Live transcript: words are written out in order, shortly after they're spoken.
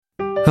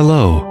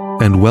Hello,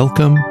 and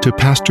welcome to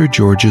Pastor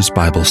George's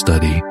Bible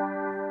Study.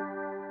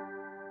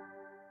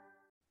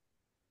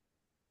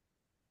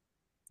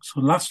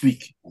 So last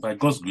week, by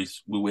God's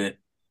grace, we're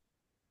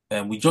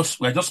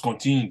just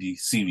continuing the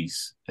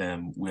series.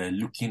 We're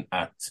looking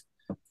at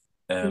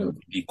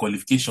the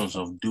qualifications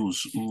of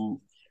those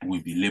who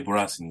will be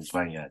laborers in His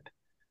vineyard,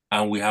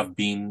 and we have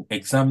been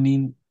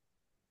examining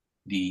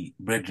the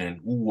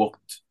brethren who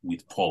walked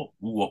with Paul,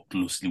 who walked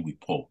closely with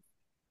Paul.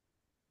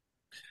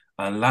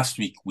 And last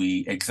week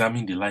we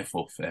examined the life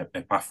of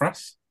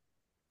Epaphras.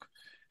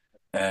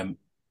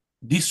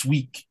 This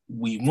week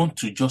we want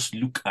to just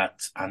look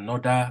at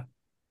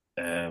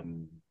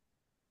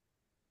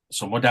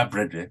some other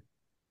brethren.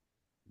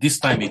 This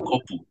time a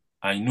couple.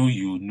 I know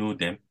you know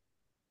them,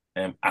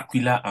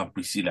 Aquila and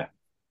Priscilla.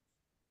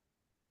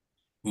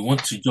 We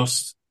want to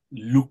just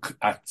look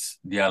at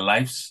their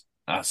lives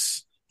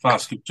as far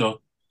as Scripture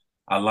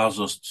allows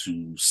us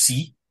to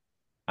see,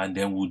 and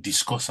then we'll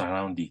discuss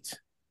around it.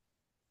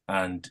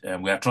 And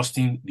we are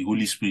trusting the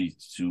Holy Spirit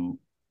to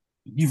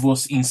give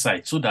us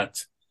insight so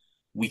that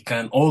we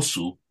can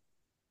also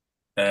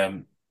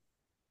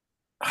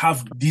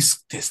have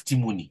this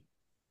testimony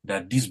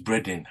that these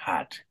brethren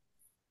had.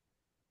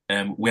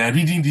 We are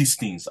reading these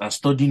things and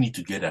studying it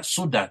together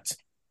so that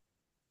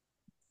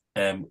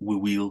we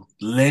will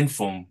learn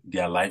from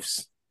their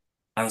lives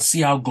and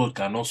see how God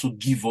can also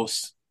give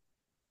us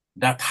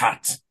that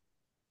heart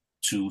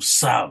to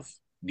serve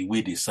the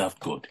way they served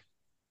God.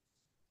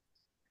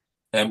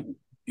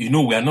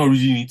 We are not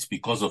reading it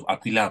because of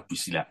Aquila and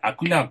Priscilla.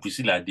 Aquila and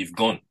Priscilla, they've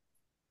gone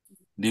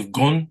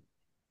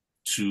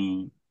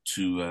to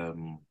be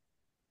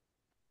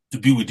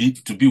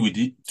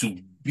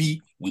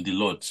with the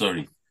Lord.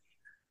 Sorry.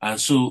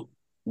 And so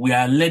we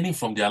are learning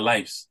from their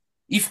lives.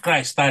 If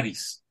Christ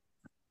tarries,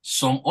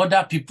 some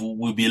other people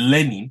will be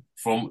learning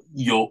from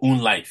your own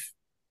life,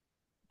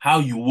 how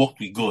you walk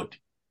with God.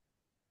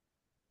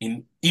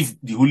 If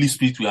the Holy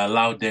Spirit will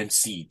allow them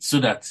see it,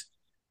 so that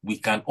we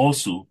can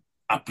also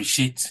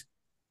appreciate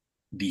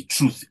the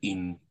truth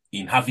in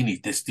having a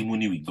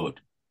testimony with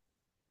God.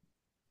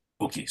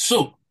 Okay,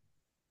 so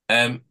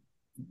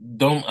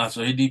Dom has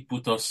already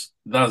put us,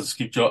 that's the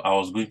scripture I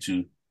was going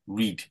to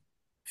read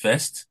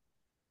first.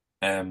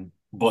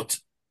 But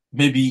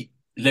maybe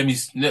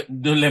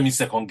don't let me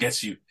second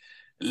guess you.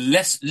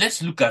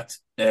 Let's look at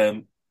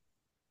the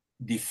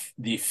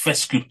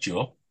first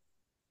scripture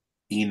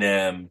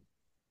in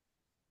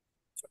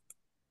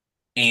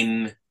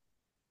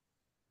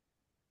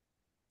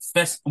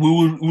first.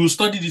 We'll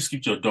study this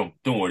scripture, Dom.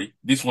 Don't worry.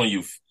 This one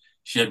you've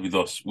shared with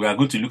us. We are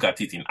going to look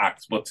at it in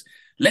Acts, but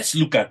let's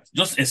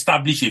just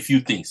establish a few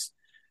things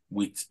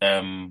with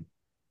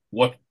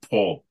what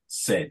Paul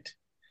said.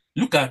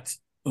 Look at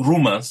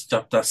Romans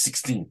chapter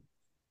 16.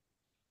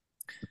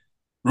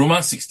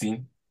 Romans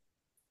 16.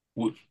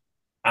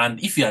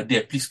 And if you are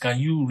there, please, can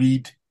you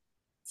read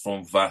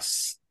from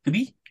verse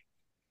 3?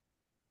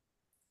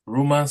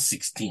 Romans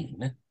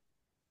 16.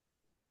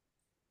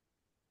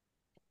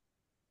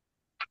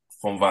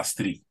 From verse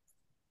 3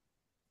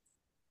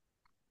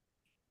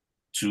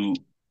 to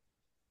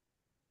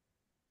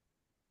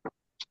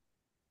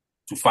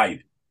 5.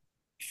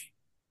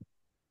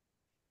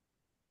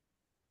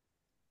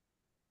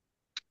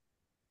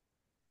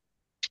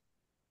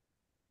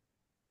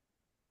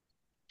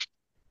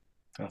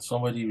 Can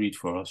somebody read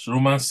for us?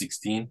 Romans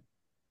 16,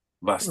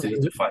 verse 3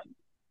 to 5.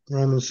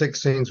 Romans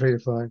 16, 3 to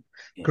 5.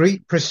 Yes.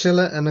 Greet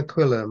Priscilla and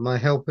Aquila, my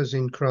helpers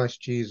in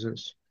Christ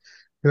Jesus,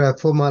 who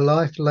have for my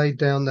life laid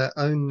down their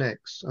own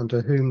necks,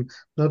 unto whom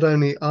not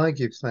only I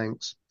give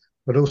thanks,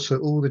 but also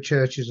all the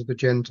churches of the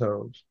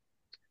Gentiles.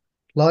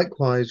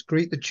 Likewise,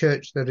 greet the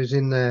church that is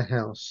in their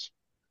house.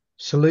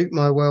 Salute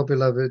my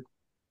well-beloved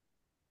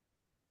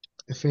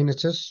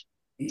Epaphras,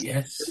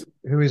 Yes.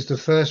 who is the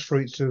first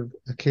fruits of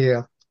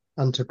Achaia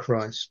unto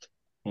Christ.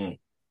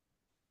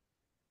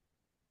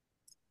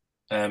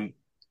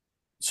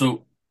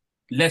 So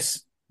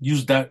let's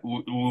use that.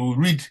 We'll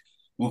read.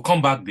 We'll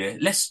come back there.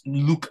 Let's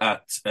look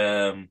at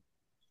 1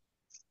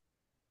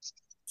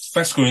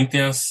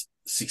 Corinthians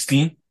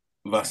 16,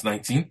 verse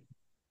 19.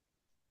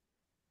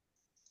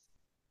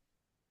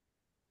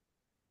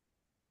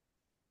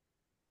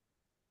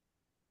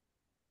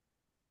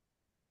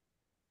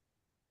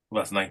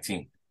 Verse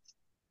 19.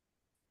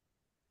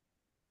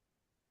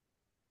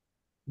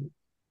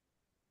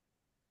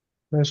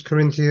 First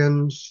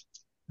Corinthians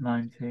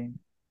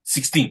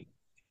 16,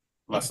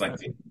 verse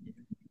 19.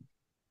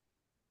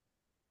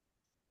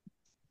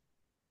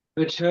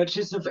 The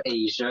churches of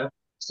Asia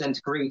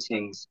send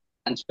greetings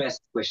and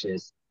best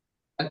wishes.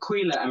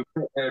 Aquila and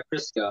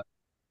Prisca,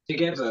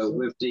 together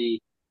with the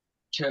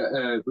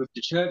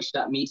church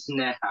that meets in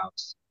their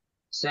house,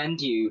 send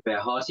you their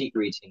hearty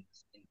greetings.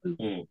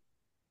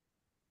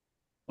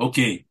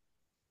 Okay.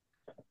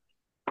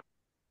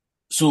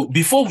 So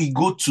before we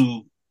go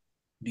to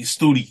the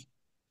story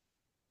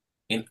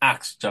in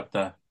Acts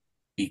chapter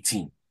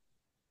 18,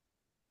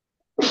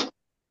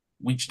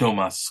 which Dom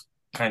has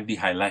kindly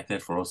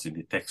highlighted for us in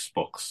the text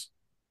box,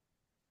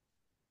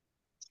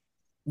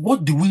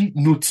 what do we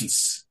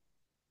notice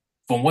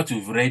from what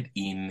we've read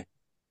in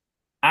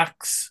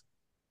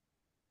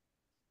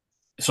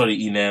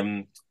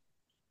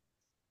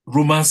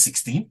Romans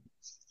 16.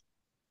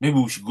 Maybe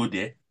we should go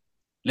there.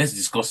 Let's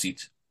discuss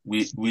it.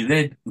 We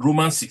read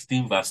Romans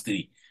 16 verse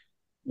 3.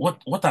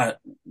 What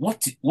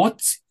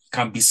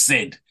can be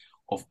said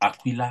of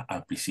Aquila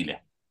and Priscilla?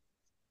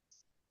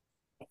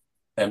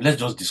 Let's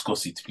just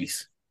discuss it,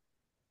 please.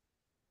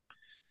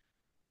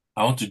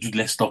 I want to do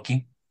less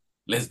talking.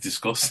 Let's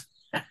discuss.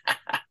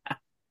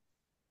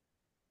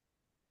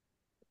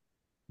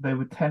 They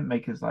were tent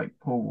makers like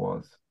Paul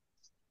was.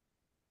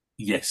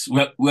 Yes.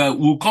 Well,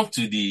 we'll come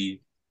to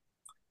the.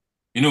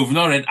 We've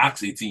not read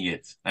Acts 18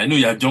 yet. I know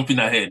you're jumping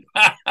ahead.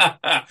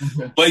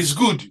 But it's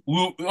good.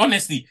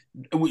 Honestly,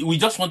 we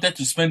just wanted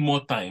to spend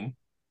more time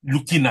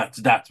looking at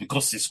that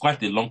because it's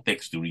quite a long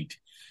text to read.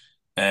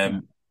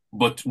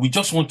 But we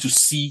just want to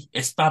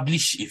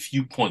establish a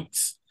few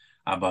points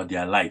about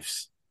their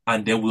lives.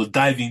 And then we'll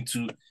dive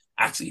into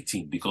Acts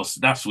 18 because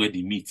that's where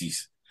the meat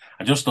is.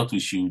 I just thought we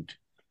should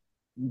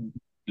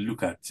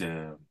look at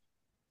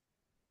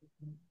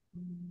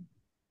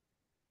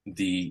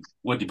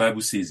what the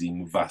Bible says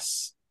in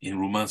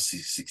Romans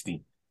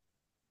 16.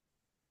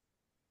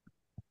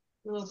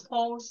 They were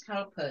Paul's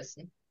helpers.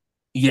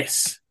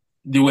 Yes,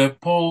 they were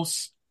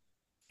Paul's.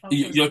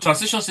 Helpers. Your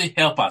translation says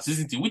helpers,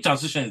 isn't it? Which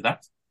translation is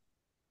that?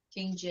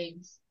 King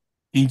James.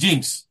 King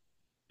James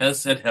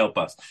said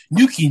helpers.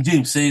 New King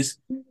James says,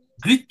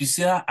 "Greet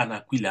Priscilla and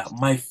Aquila,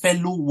 my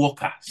fellow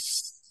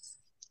workers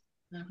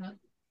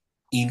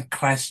in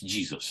Christ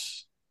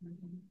Jesus,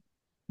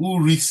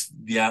 who risked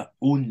their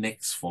own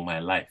necks for my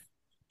life,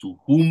 to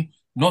whom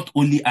not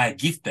only I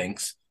give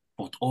thanks,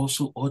 but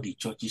also all the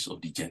churches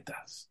of the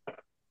Gentiles."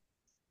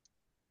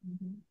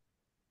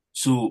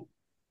 So,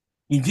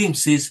 King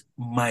James says,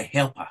 my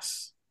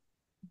helpers.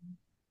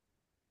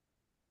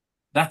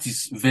 That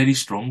is very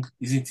strong,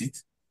 isn't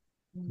it?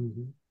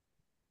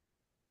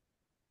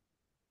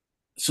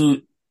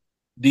 So,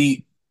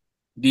 the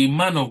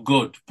man of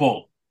God,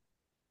 Paul,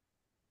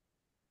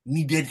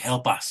 needed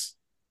helpers.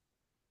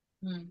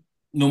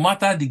 No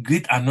matter the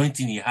great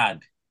anointing he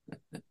had,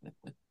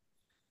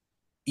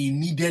 he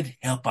needed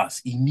helpers.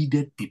 He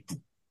needed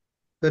people.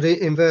 But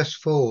in verse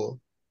 4,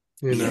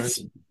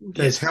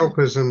 there's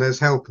helpers and there's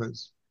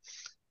helpers.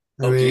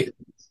 I mean,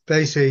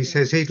 basically he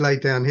says he'd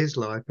laid down his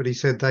life, but he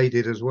said they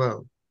did as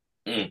well.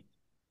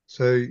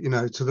 So,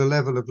 to the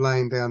level of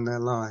laying down their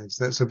lives,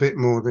 that's a bit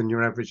more than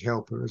your average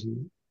helper, isn't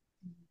it?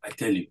 I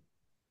tell you.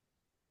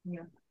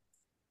 Yeah.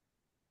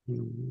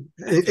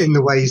 In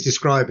the way he's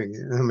describing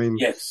it. I mean,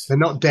 yes, they're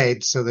not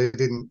dead, so they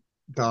didn't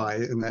die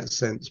in that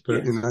sense.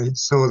 But, he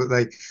saw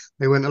that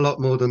they went a lot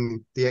more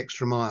than the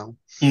extra mile.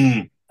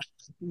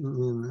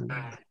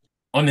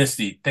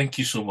 Honestly, thank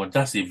you so much.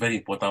 That's a very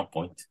important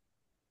point.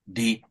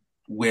 They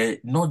were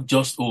not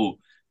just,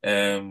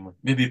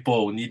 maybe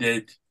Paul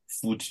needed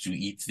food to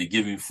eat. They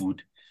gave him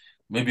food.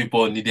 Maybe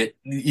Paul he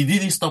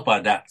didn't stop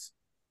at that.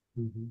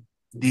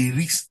 They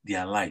risked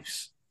their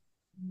lives,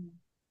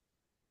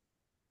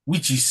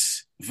 which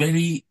is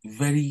very,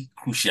 very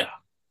crucial.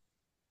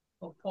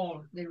 For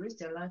Paul, they risked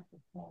their life for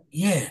Paul.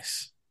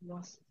 Yes.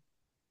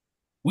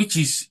 Which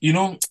is,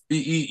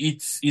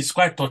 it's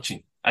quite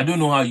touching. I don't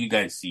know how you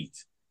guys see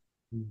it,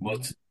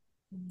 but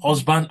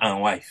husband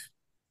and wife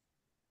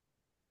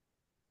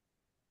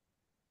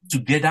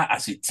together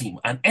as a team,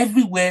 and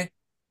everywhere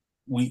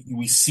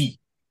we see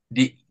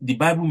the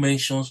Bible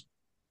mentions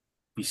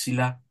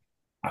Priscilla,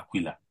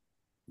 Aquila.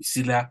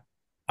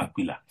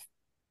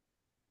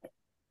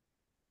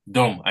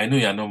 Dom, I know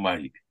you are not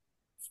married,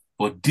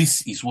 but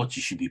this is what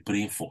you should be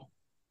praying for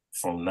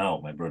from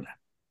now, my brother.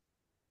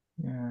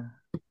 Yeah.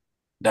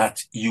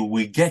 That you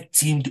will get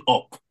teamed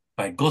up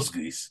by God's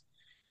grace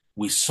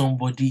with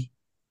somebody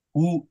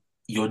who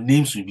your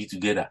names will be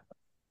together.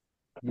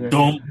 Yeah.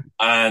 Dom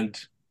and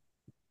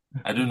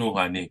I don't know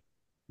her name.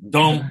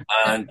 Dom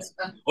and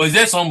or is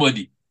there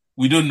somebody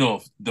we don't know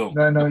of? Dom.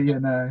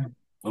 No.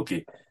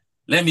 Okay.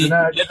 Let me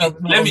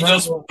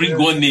just bring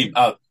one name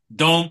out.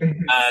 Dom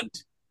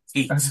and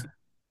Kate.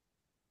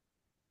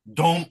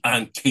 Dom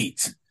and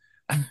Kate.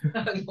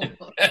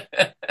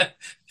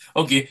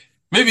 Okay.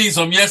 Maybe in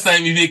some years'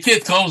 time, if a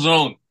Kate comes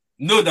around,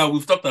 know that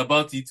we've talked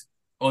about it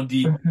on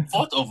the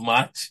 4th of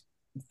March,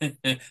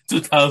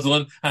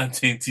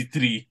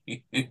 2023.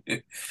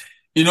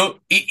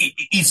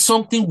 It's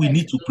something we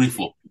need to pray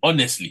for,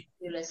 honestly.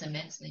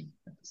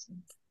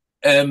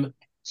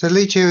 So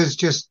Lichu has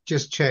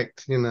just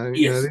checked,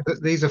 Yes.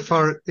 these are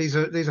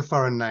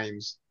foreign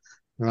names,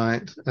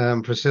 right?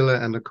 Priscilla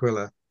and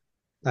Aquila.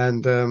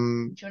 And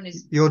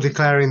you're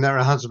declaring they're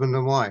a husband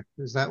and wife.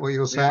 Is that what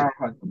you're saying? They are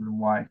husband and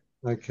wife.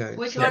 Okay.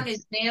 Which one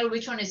is male?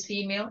 Which one is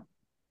female?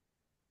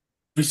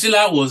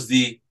 Priscilla was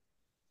the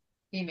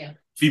female.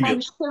 I'm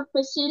sure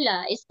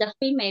Priscilla is the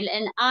female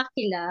and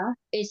Aquila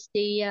is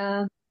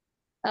the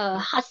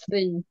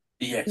husband.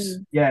 Yes.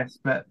 Yes,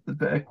 but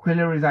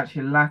Aquila is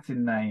actually a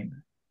Latin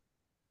name.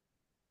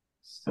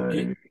 So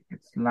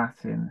it's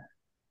Latin.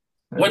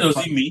 So what does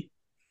it mean?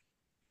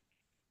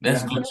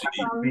 Let's go to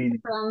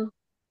from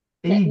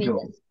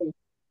eagle.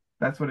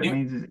 That's what it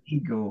means, is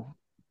eagle.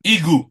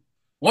 Eagle.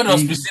 What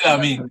does Eagle, Priscilla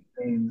that's mean? what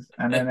it means.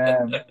 And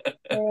then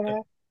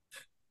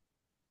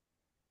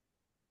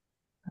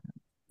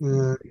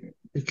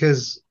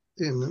because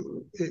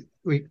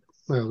we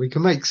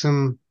can make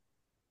some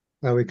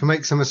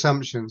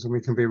assumptions, and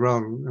we can be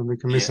wrong, and we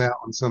can miss out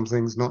on some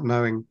things, not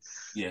knowing.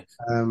 Yes.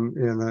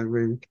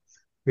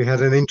 We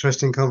had an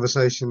interesting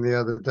conversation the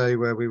other day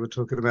where we were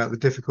talking about the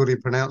difficulty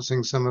of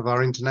pronouncing some of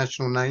our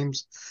international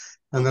names,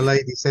 and the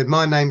lady said,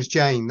 "My name's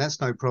Jane.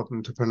 That's no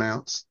problem to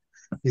pronounce."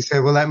 He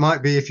said, "Well, that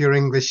might be if you're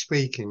English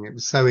speaking." It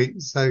was so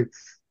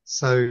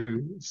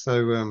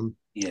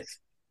yes,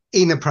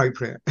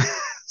 inappropriate.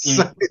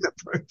 So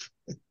inappropriate.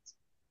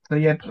 So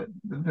yeah,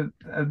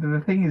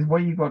 the thing is,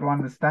 what you've got to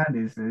understand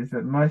is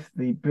that most of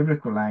the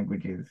biblical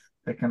languages,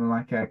 they're kind of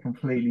like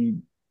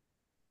completely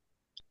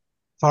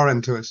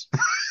foreign to us.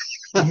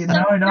 No. So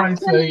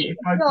if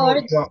I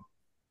brought you up,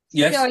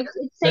 yes, George,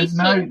 it says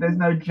there's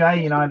no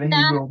J in either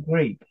Hebrew or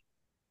Greek.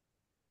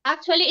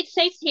 Actually, it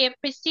says here,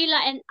 Priscilla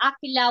and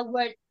Aquila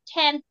were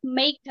tent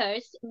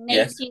makers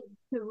native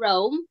to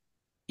Rome.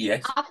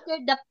 Yes. After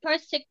the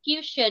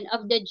persecution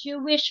of the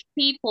Jewish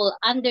people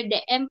under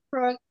the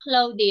Emperor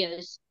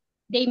Claudius,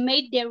 they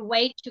made their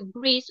way to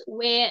Greece,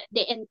 where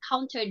they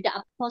encountered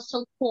the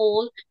Apostle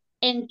Paul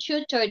and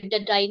tutored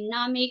the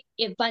dynamic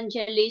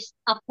evangelist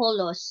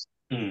Apollos.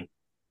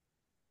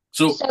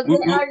 So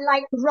they are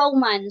like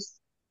Romans.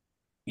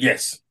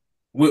 Yes.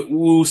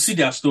 We'll see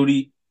their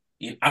story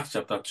in Acts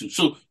chapter 2.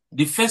 So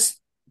the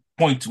first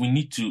point we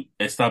need to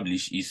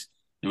establish is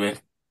they were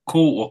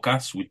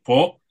co-workers with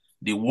Paul.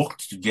 They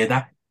worked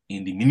together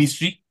in the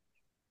ministry.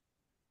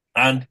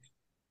 And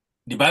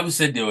the Bible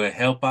said they were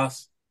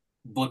helpers,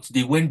 but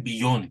they went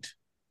beyond.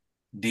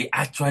 They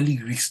actually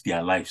risked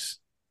their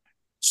lives.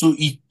 So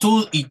it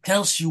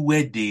tells you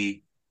where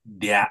they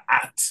are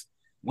at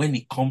when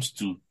it comes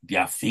to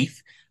their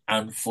faith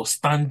and for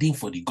standing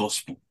for the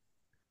gospel.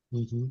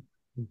 Mm-hmm.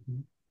 Mm-hmm.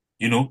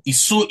 You know, it's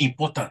so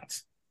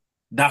important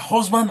that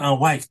husband and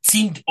wife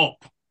teamed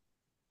up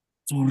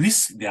to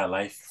risk their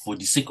life for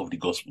the sake of the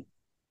gospel.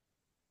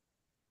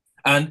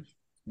 And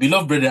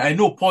beloved brethren, I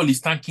know Paul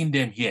is thanking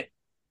them here.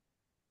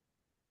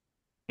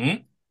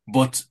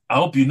 But I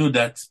hope you know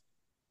that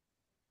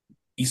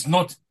it's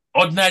not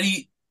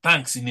ordinary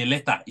thanks in a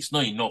letter. It's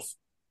not enough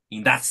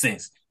in that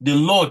sense. The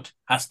Lord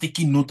has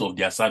taken note of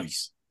their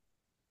service.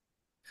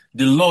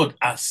 The Lord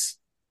has,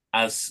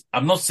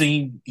 I'm not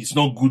saying it's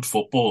not good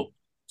for Paul.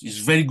 It's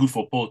very good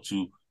for Paul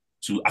to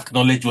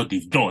acknowledge what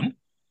they've done.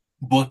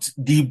 But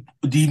the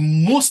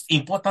most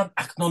important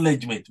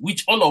acknowledgement,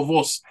 which all of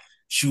us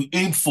should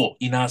aim for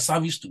in our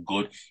service to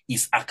God,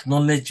 is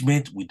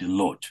acknowledgement with the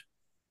Lord.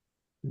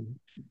 Mm-hmm.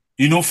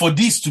 You know, for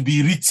this to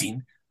be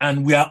written,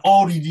 and we are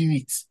all reading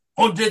it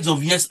hundreds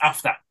of years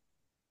after,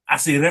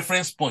 as a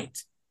reference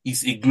point,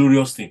 is a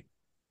glorious thing.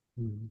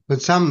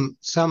 But some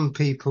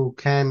people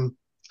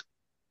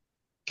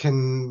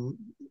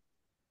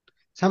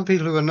some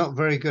people who are not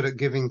very good at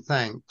giving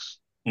thanks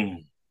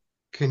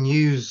can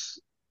use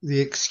the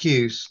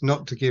excuse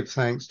not to give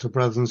thanks to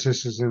brothers and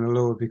sisters in the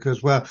Lord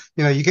because, well,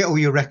 you know, you get all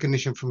your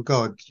recognition from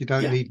God. You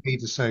don't need me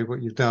to say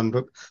what you've done.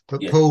 But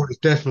Paul is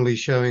definitely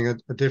showing a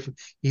different.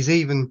 He's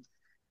even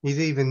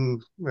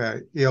well,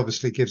 he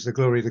obviously gives the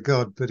glory to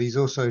God, but he's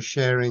also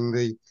sharing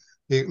the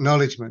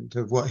acknowledgement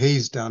of what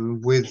he's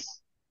done with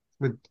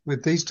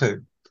these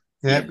two.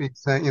 Yeah. He's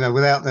saying, you know,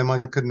 without them,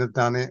 I couldn't have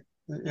done it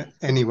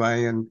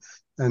anyway. And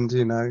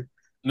you know,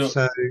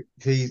 so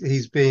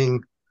he's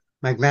being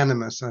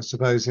magnanimous, I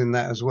suppose, in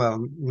that as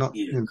well. Not,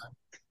 you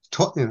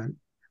know,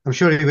 I'm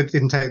sure he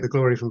didn't take the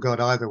glory from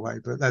God either way,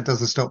 but that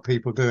doesn't stop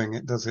people doing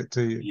it, does it,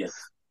 to you? Yes.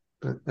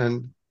 But,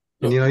 and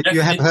you know, you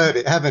have heard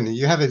it, haven't you?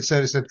 You have it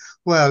said,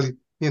 well,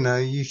 you know,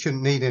 you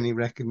shouldn't need any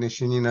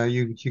recognition. You know,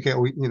 you get,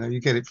 you know, you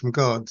get it from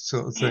God,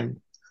 sort of thing.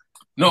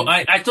 No,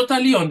 I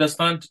totally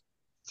understand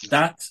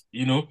that.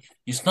 You know,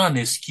 it's not an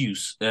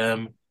excuse.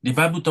 The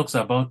Bible talks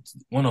about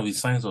one of the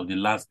signs of the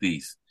last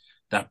days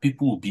that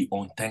people will be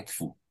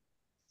unthankful.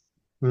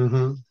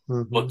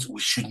 But we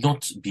should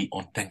not be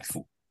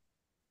unthankful.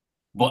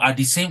 But at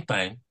the same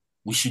time,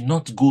 we should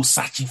not go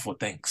searching for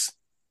thanks.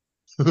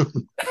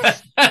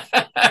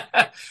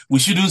 We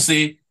shouldn't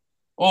say,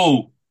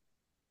 oh,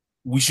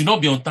 we should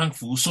not be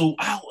unthankful. So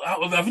how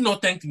have you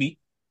not thanked me?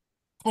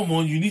 Come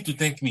on, you need to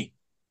thank me.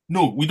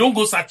 No, we don't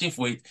go searching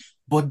for it.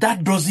 But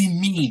that doesn't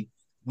mean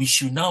we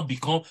should now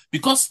become,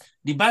 because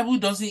the Bible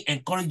doesn't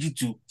encourage you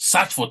to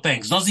search for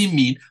thanks. Doesn't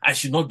mean I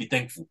should not be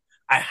thankful.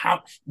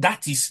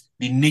 That is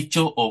the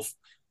nature of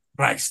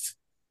Christ.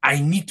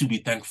 I need to be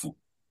thankful.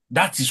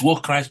 That is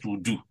what Christ will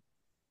do.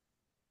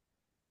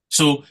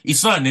 So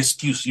it's not an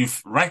excuse.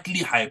 You've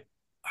rightly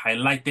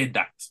highlighted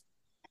that.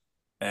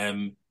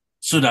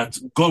 So that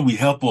God will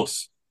help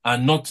us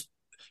and not,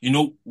 you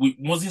know, we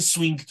mustn't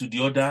swing to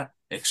the other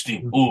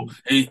extreme. Oh,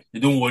 hey,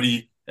 don't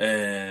worry.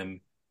 Let's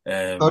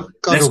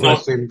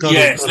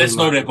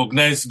not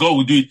recognize. God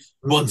will do it.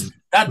 But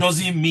that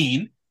doesn't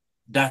mean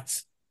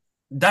that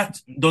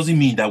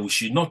we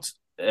should not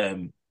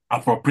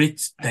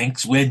appropriate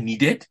thanks where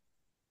needed.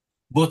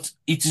 But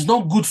it is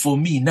not good for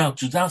me now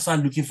to now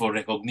start looking for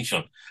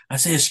recognition. I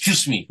say,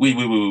 excuse me,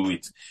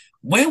 wait.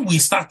 When we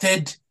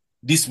started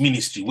this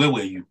ministry, where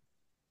were you?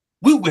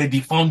 We were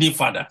the founding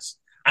fathers.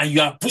 And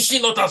you are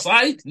pushing us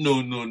aside?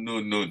 No.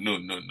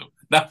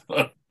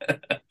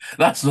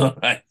 That's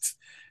not right.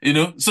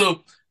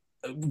 So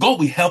God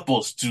will help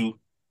us to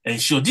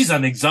ensure. This is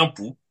an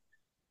example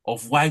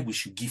of why we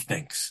should give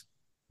thanks.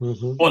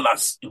 Mm-hmm. Paul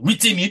has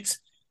written it,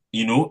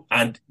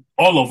 and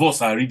all of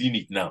us are reading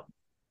it now,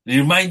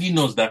 reminding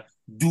us that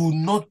do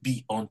not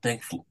be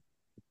unthankful.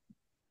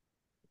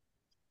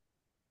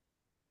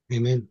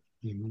 Amen.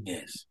 Amen.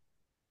 Yes.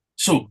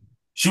 So,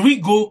 should we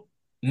go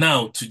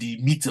now to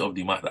the meat of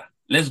the matter?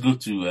 Let's go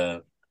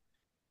to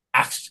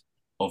Acts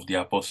of the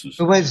Apostles.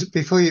 But wait,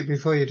 before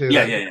you do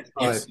Yeah. that,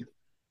 Yes.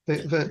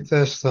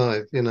 verse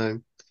 5,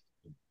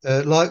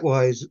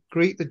 likewise,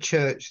 greet the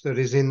church that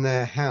is in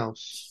their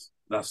house.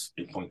 That's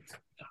a point.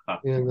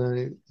 And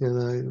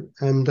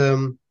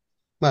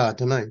well, I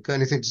don't know. Got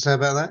anything to say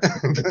about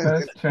The that?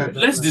 first church.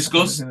 Let's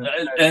discuss.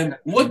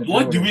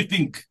 What do we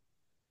think?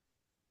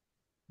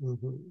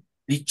 Mm-hmm.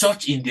 The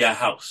church in their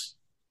house.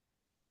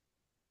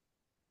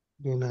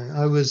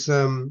 I was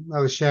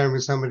sharing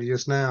with somebody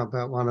just now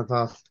about one of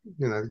our,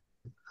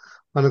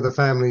 one of the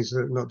families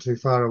that not too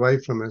far away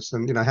from us,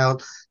 and how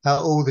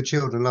all the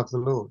children love the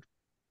Lord.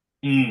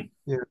 Mm.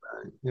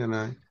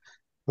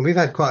 And we've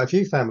had quite a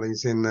few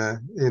families in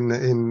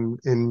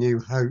New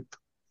Hope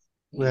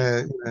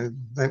where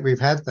that we've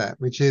had that,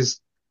 which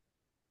is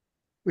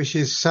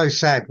so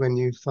sad when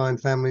you find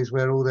families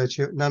where all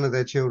none of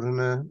their children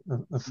are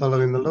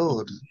following the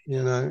Lord,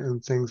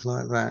 and things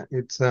like that.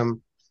 It's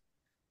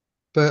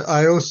but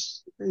I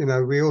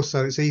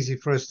also, it's easy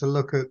for us to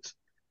look at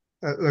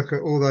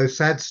all those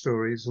sad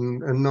stories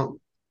and not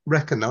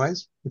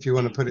recognize, if you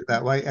want to put it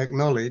that way,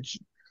 acknowledge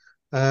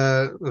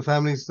the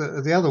families that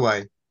are the other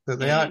way, that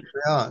they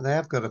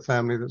have got a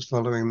family that's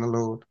following the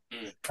Lord.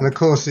 And of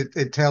course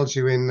it tells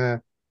you in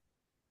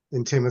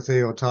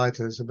Timothy or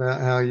Titus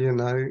about how,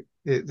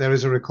 there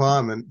is a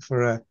requirement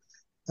for a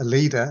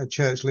leader, a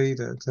church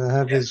leader, to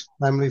have his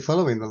family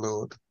following the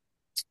Lord.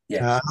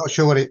 Yeah. I'm not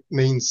sure what it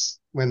means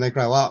when they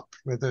grow up,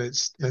 whether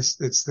it's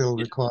still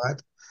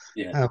required.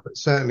 Yeah. But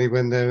certainly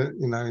when they're,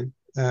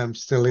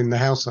 still in the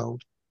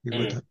household, you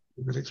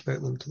would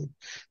expect them to.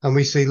 And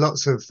we see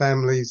lots of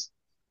families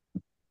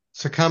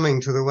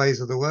succumbing to the ways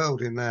of the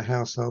world in their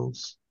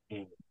households,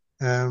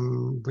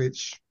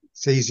 which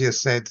it's easier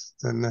said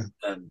than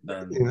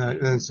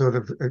sort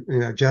of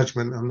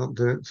judgment. I'm not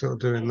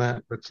doing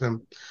that, but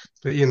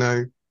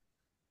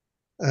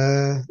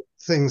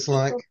things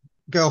like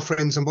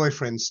girlfriends and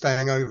boyfriends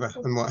staying over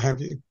and what have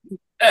you.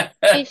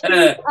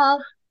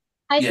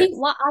 I think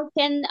what I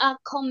can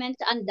comment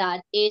on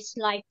that is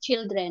like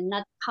children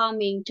not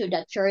coming to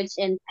the church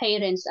and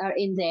parents are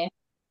in there.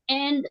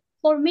 And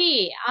for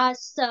me,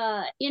 as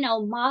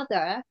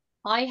mother,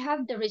 I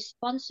have the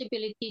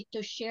responsibility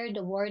to share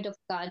the word of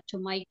God to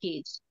my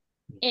kids,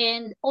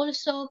 and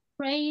also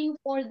praying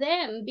for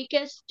them,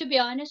 because to be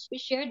honest, we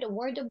share the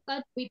word of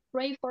God, we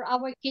pray for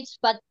our kids,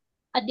 but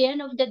at the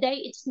end of the day,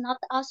 it's not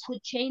us who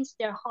change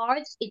their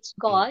hearts, it's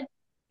God.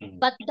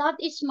 But that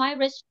is my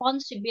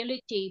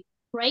responsibility.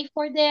 Pray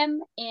for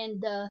them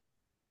and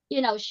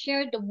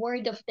share the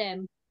word of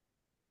them.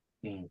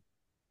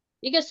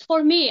 Because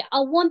for me,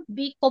 I won't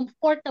be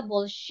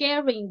comfortable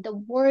sharing the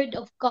word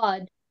of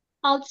God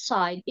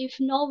outside if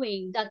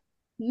knowing that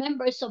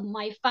members of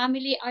my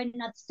family are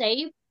not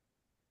saved.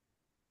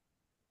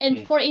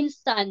 And for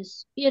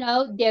instance,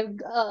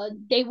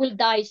 they will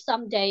die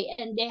someday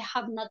and they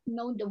have not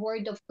known the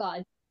word of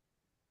God.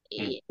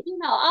 I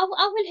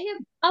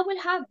will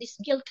have this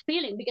guilt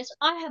feeling because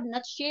I have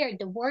not shared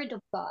the word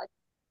of God.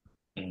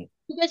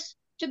 Because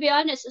to be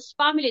honest, as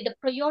family, the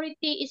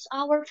priority is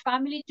our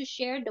family to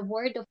share the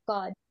word of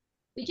God.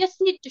 We just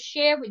need to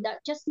share with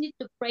that, just need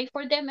to pray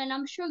for them, and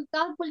I'm sure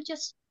God will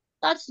just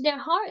touch their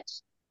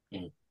hearts.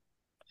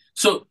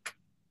 So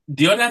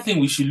the other thing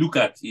we should look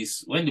at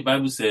is when the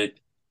Bible said,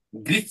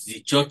 greet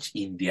the church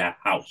in their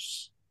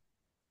house.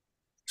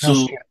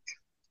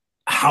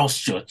 House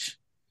church.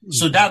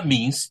 So that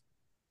means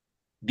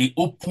they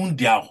opened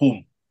their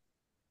home.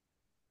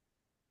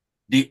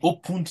 They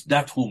opened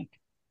that home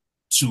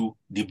to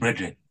the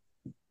brethren.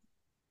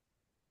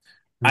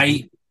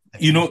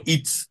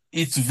 It's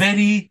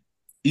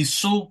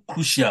so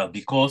crucial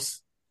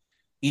because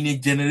in a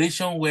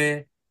generation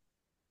where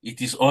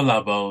it is all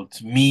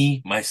about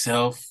me,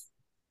 myself,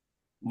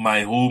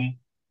 my home,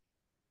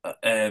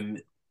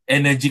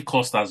 energy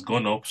cost has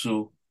gone up,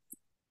 so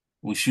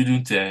we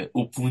shouldn't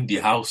open the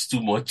house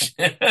too much.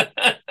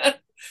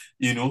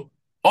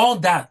 All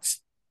that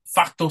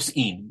factors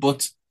in,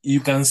 but you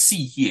can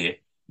see here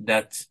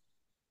that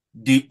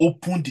they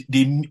opened,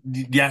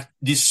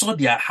 they saw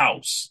their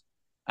house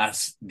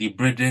as the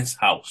brethren's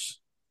house.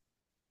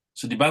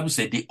 So the Bible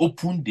said they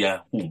opened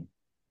their home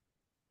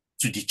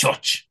to the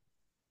church.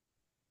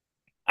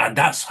 And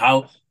that's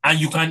how, and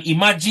you can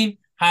imagine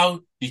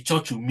how the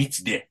church will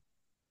meet there.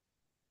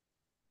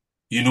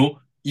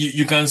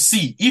 You can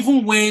see,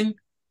 even when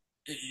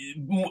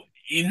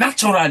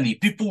naturally,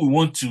 people will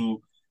want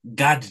to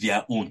guard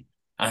their own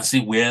and say,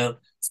 well,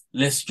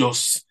 let's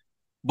just,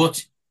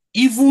 but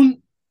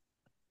even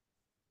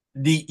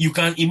you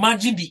can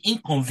imagine the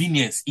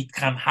inconvenience it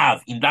can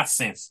have in that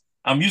sense.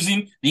 I'm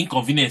using the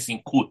inconvenience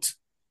in quote.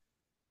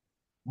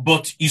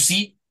 But you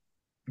see,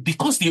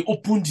 because they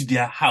opened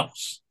their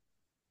house,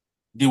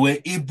 they were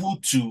able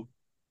to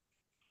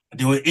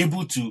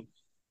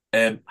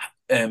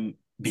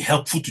be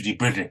helpful to the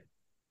brethren.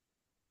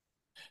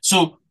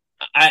 So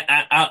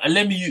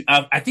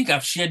I think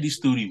I've shared this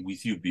story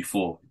with you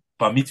before.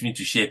 Permit me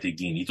to share it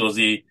again.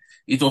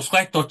 It was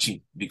quite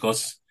touching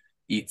because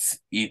it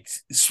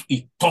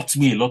taught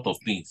me a lot of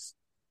things.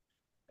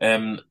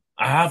 I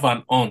have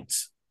an aunt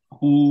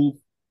who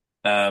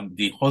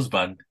the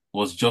husband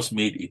was just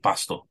made a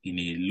pastor in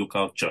a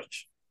local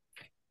church.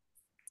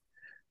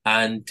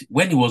 And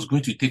when he was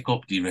going to take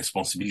up the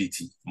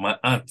responsibility, my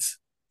aunt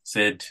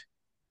said,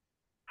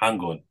 hang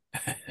on,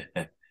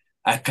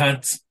 I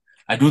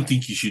don't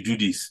think you should do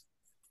this.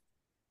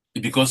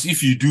 Because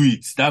if you do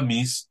it, that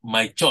means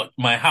my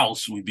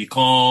house will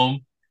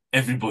become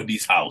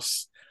everybody's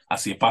house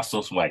as a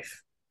pastor's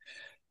wife.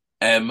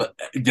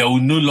 There will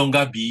no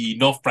longer be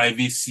enough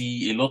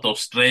privacy, a lot of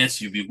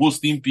stress, you'll be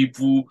hosting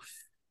people.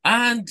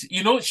 And,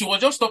 she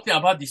was just talking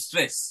about the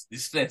stress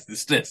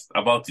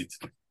about it.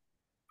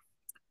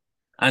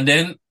 And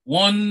then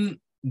one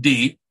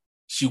day,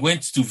 she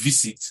went to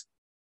visit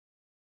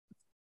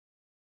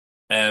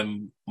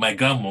my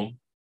grandmom,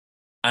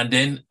 and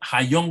then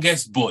her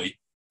youngest boy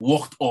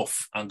walked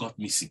off and got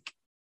missing.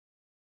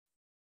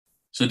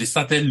 So they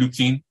started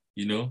looking,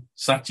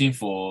 searching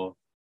for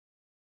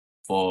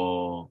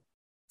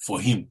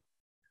him.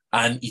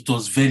 And it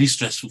was very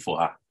stressful for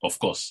her, of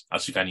course,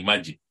 as you can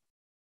imagine.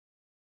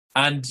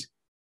 And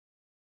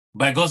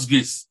by God's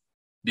grace,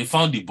 they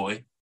found the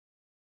boy.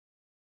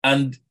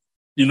 And,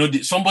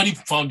 somebody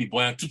found the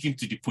boy and took him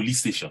to the police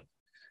station.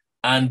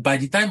 And by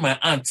the time my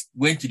aunt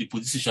went to the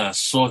police station and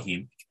saw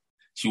him,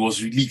 she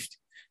was relieved.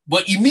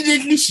 But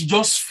immediately she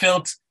just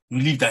felt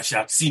relieved that she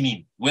had seen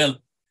him. Well,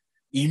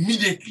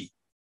 immediately,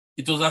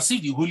 it was as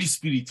if the Holy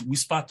Spirit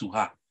whispered to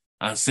her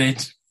and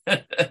said,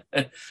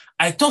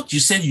 I thought you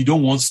said you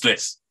don't want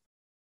stress.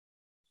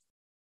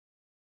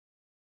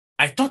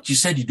 I thought you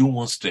said you don't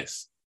want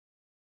stress.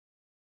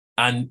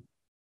 And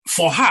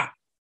for her,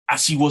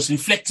 as she was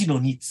reflecting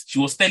on it, she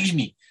was telling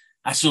me,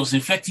 as she was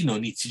reflecting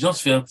on it, she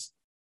just felt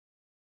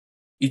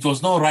it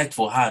was not right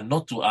for her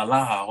not to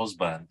allow her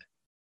husband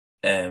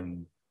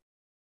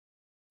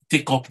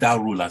take up that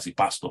role as a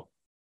pastor.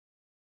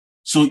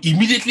 So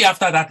immediately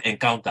after that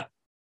encounter,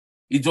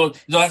 it was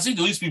as if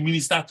the Holy Spirit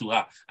ministered to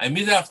her.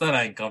 Immediately after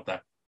that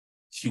encounter,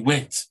 she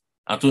went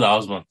and told her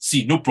husband,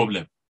 see, no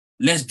problem.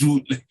 Let's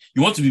do,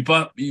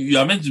 you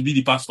are meant to be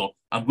the pastor.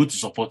 I'm going to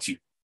support you.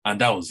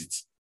 And that was it.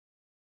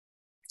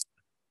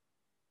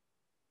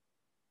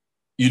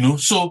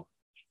 So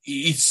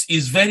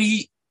it's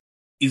very,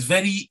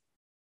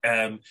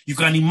 you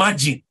can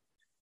imagine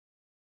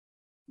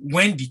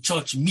when the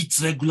church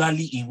meets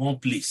regularly in one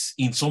place,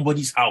 in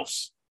somebody's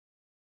house,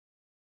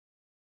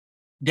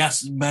 there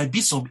might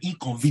be some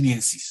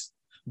inconveniences,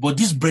 but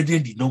these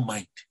brethren did not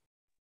mind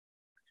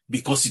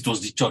because it was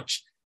the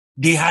church.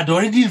 They had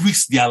already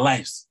risked their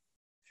lives.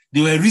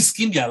 They were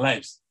risking their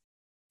lives.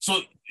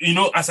 So,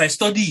 as I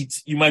study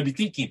it, you might be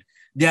thinking,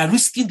 they are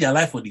risking their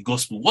life for the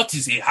gospel. What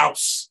is a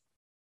house?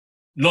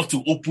 Not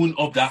to open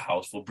up that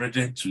house for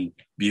brethren to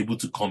be able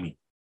to come in.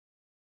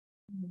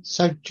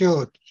 So,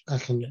 George,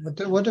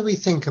 what do we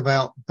think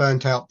about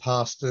burnt out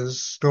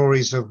pastors?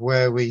 Stories of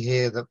where we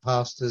hear that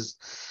pastors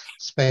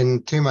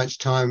spend too much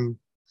time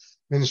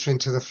ministering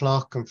to the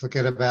flock and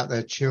forget about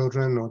their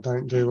children, or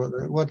don't do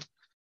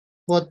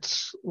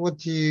what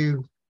do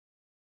you?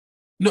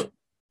 No,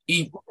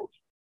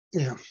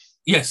 yeah.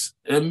 Yes,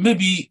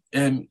 maybe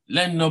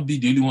let me not be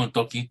the only one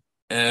talking.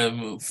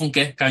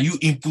 Funke, can you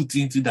input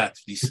into that,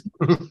 please?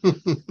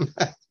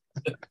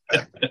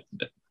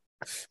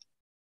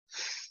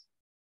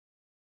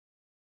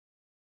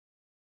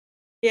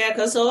 Yeah,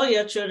 because all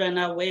your children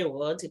are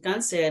wayward. You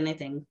can't say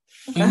anything.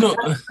 No.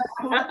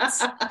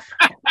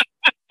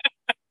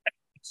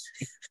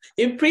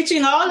 You're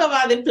preaching all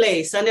over the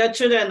place and your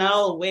children are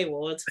all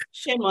wayward.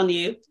 Shame on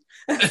you.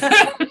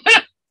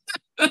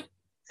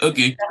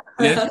 Okay.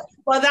 Yeah.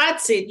 Well,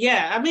 that's it.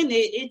 Yeah. I mean,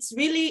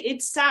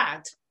 it's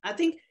sad. I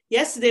think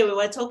yesterday we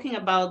were talking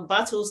about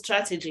battle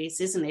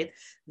strategies, isn't it?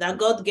 That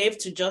God gave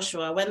to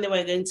Joshua when they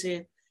were going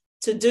to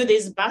do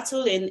this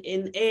battle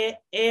in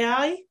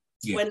Ai.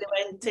 Yeah. When they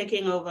were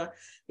taking over,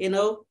 they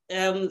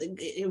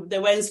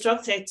were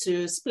instructed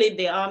to split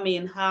the army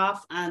in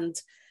half and,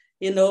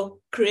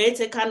 create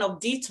a kind of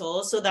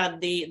detour so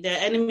that their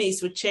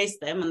enemies would chase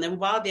them. And then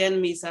while the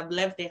enemies have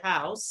left the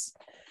house,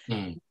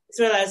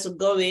 Israelites would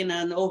go in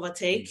and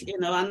overtake,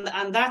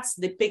 and that's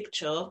the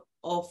picture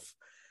of,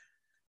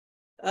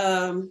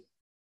 a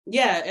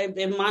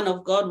man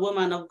of God,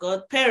 woman of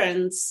God,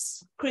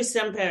 parents,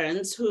 Christian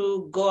parents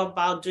who go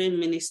about doing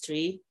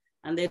ministry,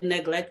 and they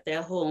neglect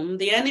their home,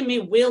 the enemy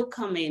will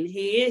come in.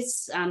 He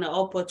is an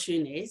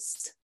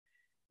opportunist.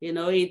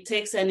 He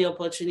takes any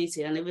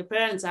opportunity, and if the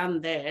parents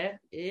aren't there,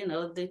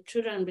 the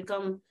children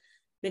become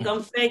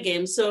fair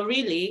game. So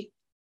really,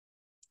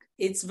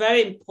 it's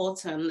very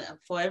important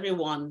for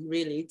everyone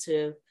really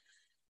to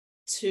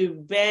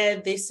bear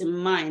this in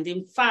mind.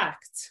 In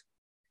fact,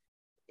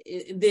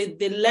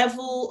 the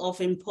level of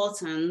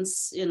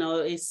importance,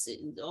 is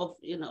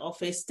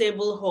of a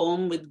stable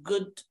home with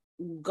good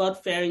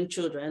God-fearing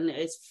children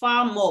is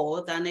far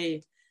more than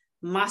a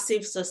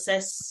massive,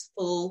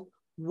 successful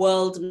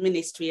world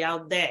ministry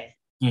out there.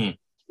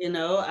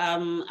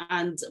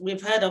 And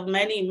we've heard of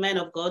many men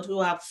of God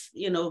who have,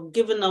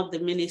 given up the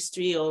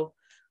ministry or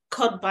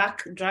cut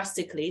back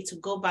drastically to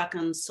go back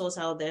and sort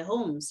out their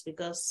homes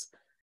because,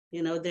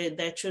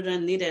 their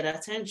children needed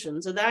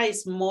attention. So that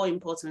is more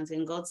important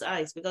in God's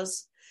eyes,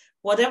 because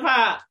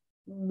whatever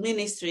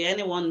ministry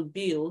anyone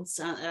builds,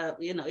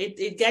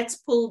 it gets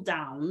pulled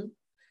down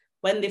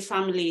when the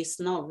family is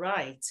not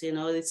right.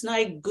 It's not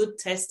a good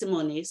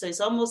testimony. So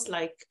it's almost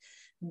like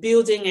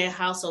building a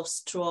house of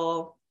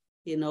straw,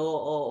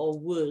 or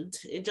wood.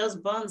 It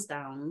just burns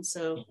down.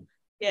 So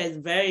yeah, it's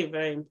very,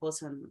 very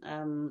important.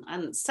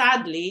 And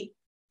sadly,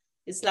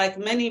 it's like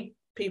many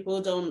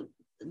people don't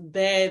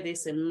bear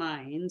this in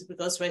mind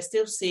because we're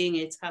still seeing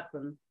it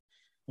happen,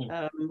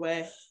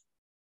 where,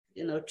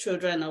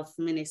 children of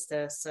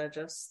ministers are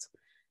just,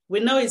 we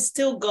know it's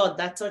still God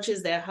that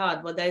touches their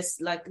heart, but there's,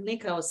 like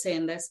Nika was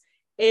saying, there's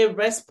a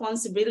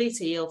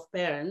responsibility of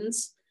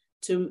parents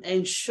to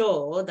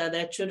ensure that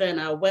their children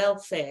are well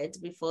fed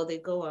before they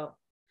go out,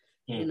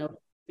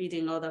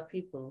 feeding other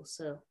people.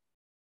 So,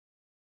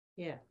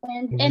 yeah.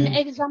 And an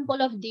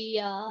example of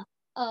the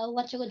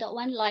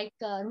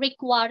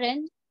Rick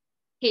Warren,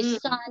 his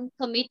son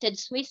committed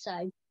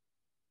suicide.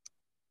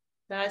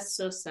 That's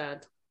so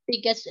sad.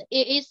 Because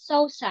it is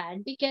so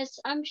sad, because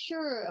I'm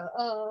sure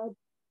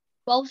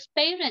both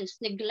parents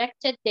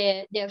neglected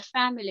their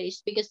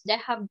families because they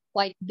have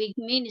quite big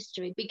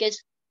ministry.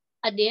 Because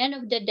at the end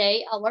of the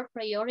day, our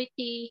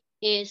priority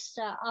is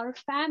our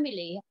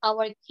family,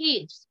 our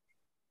kids.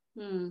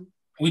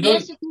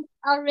 Yes, it is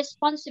our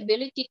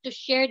responsibility to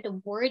share the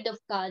word of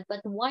God, but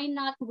why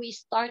not we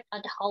start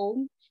at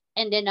home,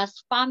 and then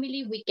as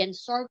family we can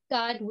serve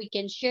God, we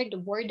can share the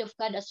word of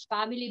God as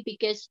family,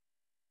 because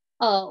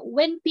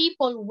when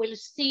people will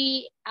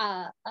see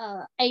a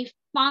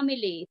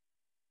family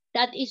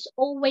that is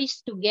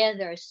always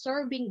together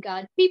serving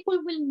God,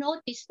 people will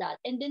notice that.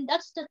 And then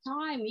that's the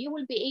time you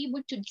will be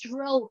able to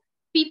draw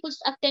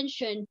people's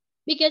attention,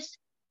 because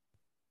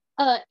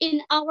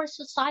in our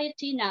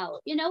society now,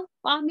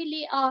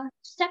 family are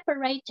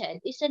separated,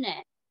 isn't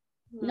it?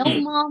 No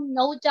mom,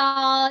 no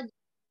dad.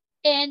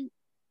 And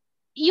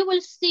you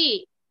will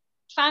see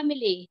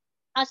family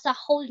as a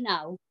whole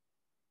now.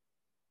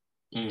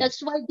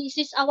 That's why this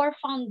is our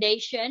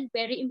foundation.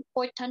 Very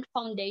important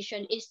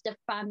foundation is the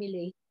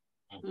family.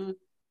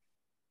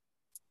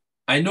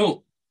 I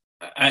know.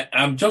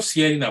 I'm just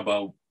hearing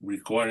about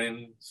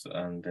recurrence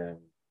and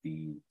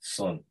the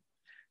son.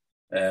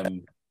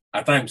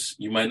 At times,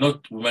 we might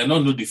not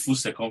know the full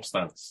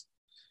circumstance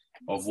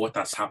of what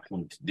has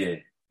happened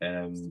there,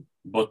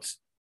 but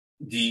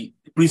the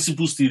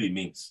principle still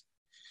remains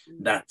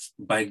that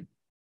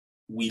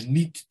we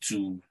need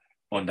to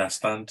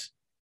understand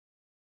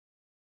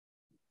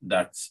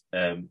that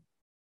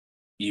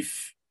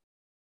if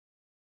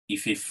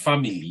a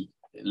family,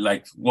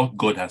 like what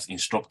God has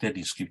instructed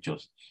in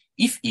scriptures,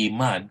 if a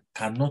man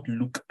cannot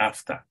look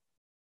after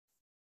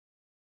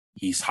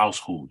his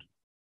household,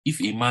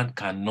 if a man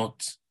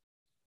cannot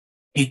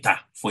cater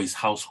for his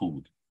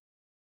household,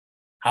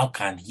 how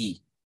can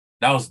he?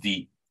 That was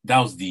the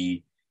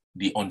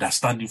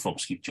understanding from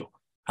scripture.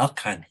 How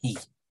can he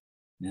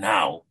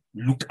now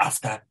look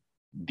after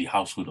the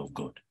household of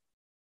God?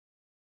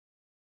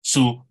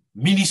 So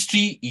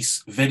ministry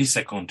is very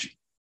secondary.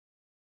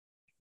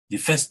 The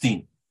first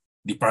thing,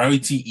 the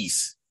priority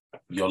is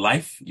your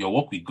life, your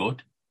work with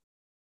God,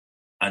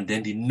 and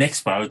then the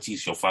next priority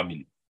is your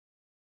family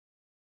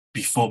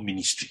before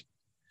ministry.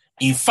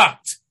 In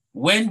fact,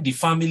 when the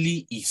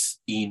family is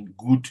in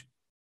good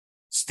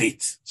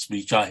state,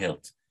 spiritual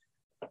health,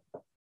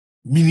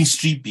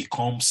 ministry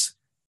becomes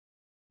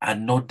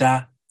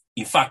another,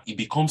 in fact, it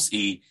becomes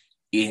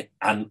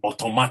an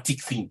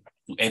automatic thing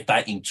to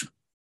enter into.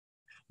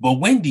 But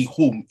when the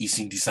home is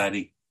in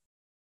disarray,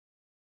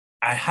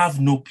 I have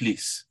no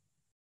place.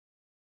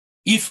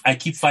 If I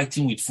keep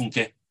fighting with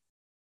Funke,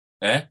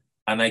 and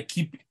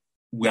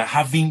we are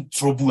having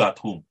trouble at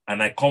home,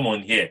 and I come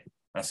on here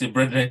and say,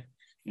 brethren,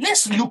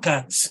 let's look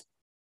at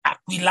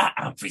Aquila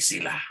and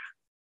Priscilla.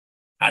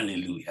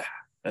 Hallelujah.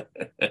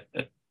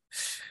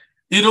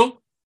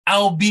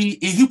 I'll be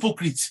a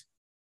hypocrite.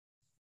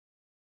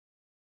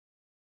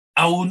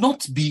 I will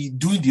not be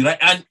doing the right.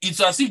 And it's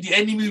as if the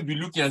enemy will be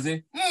looking and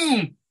saying,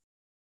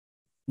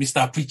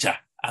 Mr. Preacher,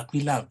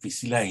 Aquila and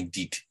Priscilla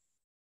indeed.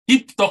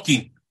 Keep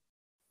talking.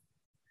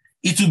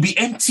 It will be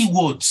empty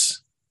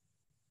words.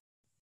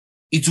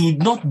 It will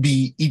not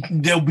be,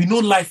 there will be no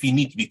life in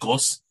it,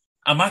 because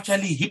I'm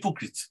actually a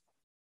hypocrite.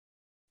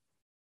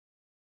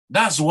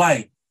 That's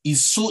why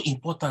it's so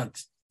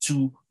important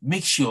to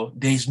make sure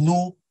there is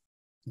no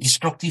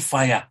destructive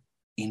fire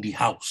in the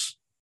house.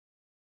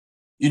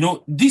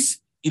 This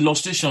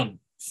illustration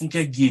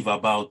Funke gave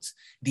about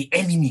the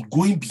enemy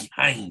going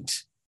behind.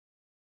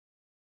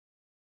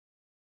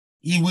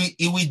 He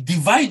will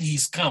divide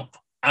his camp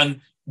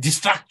and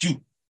distract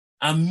you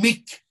and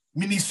make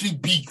ministry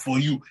big for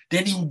you.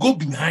 Then he will go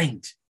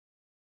behind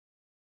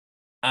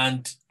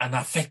and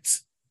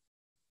affect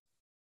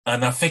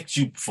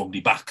you from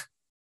the back.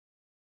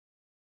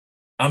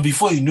 And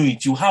before you know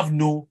it, you have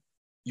no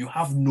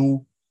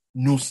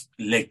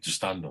leg to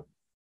stand on.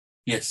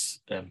 Yes,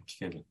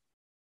 Kevin.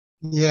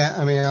 Yeah,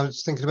 I mean, I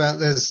was thinking about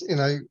this,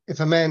 if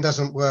a man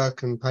doesn't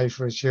work and pay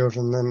for his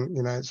children, then,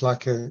 it's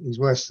like he's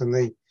worse than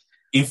the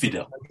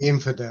infidel,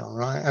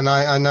 right? And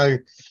I know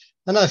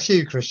a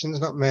few Christians,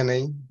 not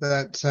many,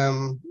 that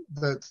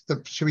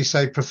should we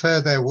say, prefer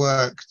their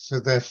work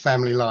to their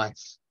family life.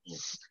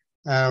 Use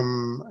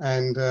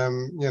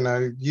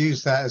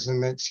that as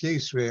an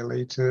excuse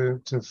really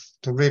to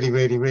really,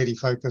 really, really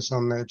focus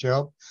on their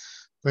job.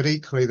 But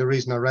equally, the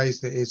reason I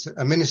raised it is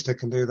a minister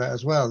can do that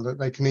as well, that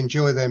they can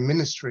enjoy their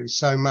ministry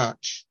so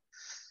much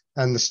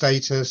and the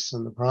status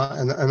and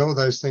and all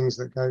those things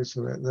that go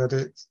to it,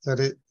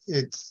 that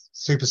it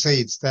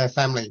supersedes their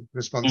family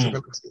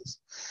responsibilities.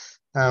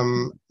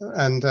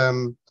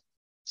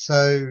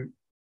 So,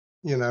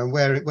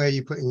 where are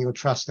you putting your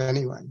trust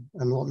anyway?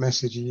 And what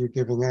message are you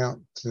giving out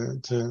to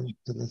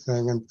the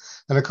thing? And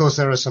of course,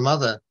 there are some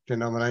other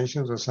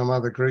denominations or some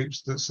other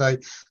groups that say,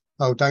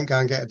 oh, don't go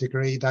and get a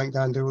degree, don't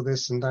go and do all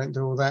this and don't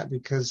do all that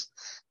because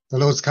the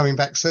Lord's coming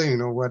back soon,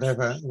 or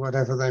whatever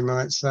they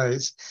might say.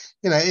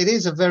 It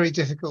is a very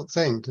difficult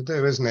thing to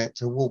do, isn't it?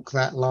 To walk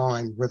that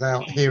line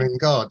without hearing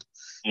God.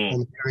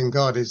 And hearing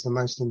God is the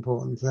most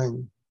important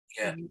thing.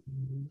 Yeah.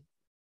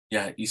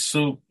 Yeah, it's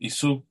so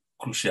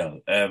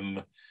crucial.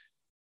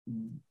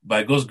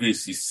 By God's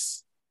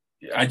grace,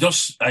 I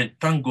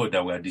thank God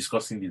that we are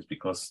discussing this,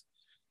 because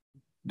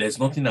there's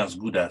nothing as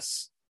good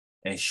as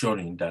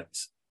ensuring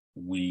that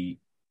we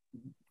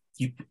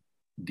keep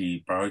the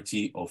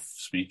priority of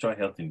spiritual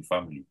health in the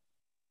family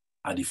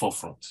at the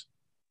forefront.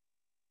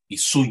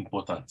 It's so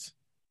important.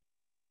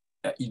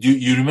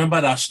 You remember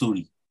that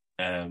story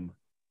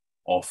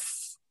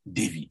of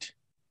David,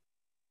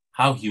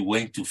 how he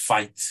went to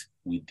fight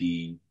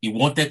he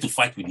wanted to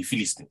fight with the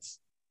Philistines.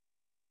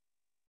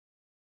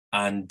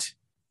 And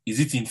is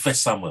it in 1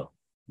 Samuel?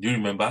 Do you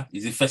remember?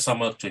 Is it 1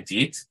 Samuel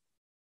 28?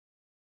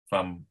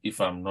 If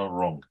I'm not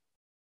wrong.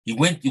 He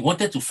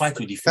wanted to fight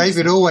with the Philistines.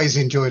 David always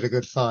enjoyed a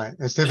good fight.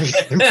 Instead of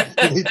you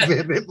need to be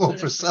a bit more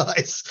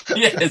precise.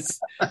 Yes.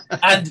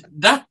 And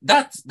that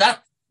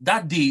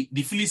day,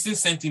 the Philistines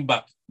sent him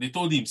back. They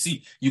told him,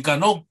 see, you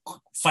cannot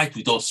fight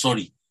with us,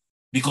 sorry,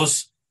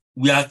 because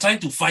we are trying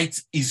to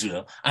fight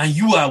Israel and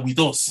you are with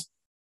us.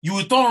 You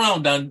will turn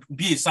around and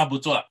be a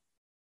saboteur.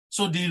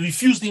 So they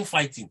refused him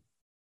fighting.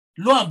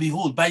 Lo and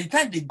behold, by the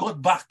time they got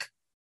back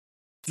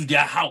to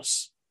their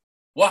house,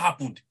 what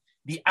happened?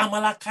 The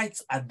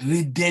Amalekites had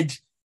raided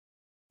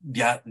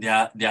their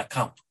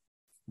camp.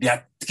 They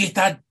had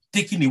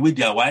taken away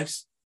their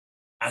wives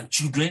and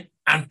children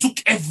and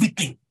took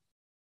everything.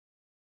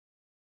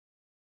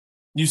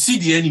 You see,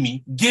 the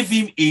enemy gave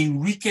him a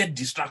wicked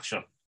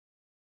distraction.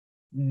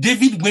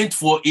 David went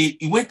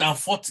and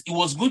fought. He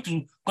was going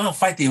to go and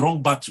fight a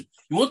wrong battle.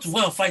 You want to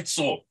go and fight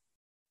Saul.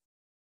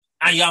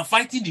 And you are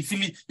fighting the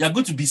Philistines. You are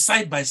going to be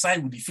side by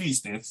side with the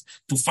Philistines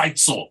to fight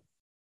Saul.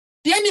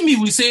 The enemy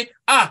will say,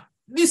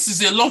 this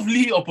is a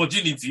lovely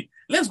opportunity.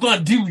 Let's go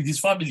and deal with his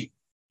family.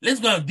 Let's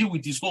go and deal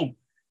with his home.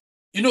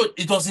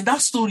 It was in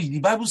that story, the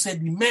Bible said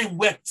the men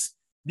wept.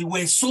 They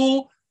were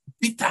so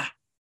bitter.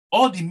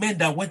 All the men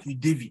that went with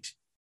David,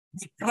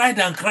 they cried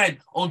and cried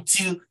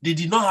until they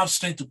did not have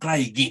strength to cry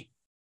again.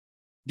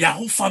 Their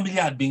whole family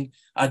had been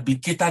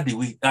taken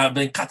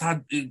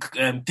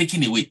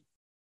away.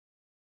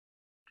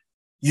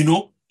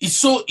 It's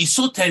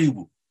so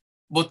terrible.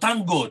 But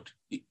thank God,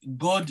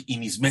 God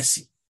in his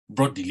mercy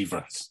brought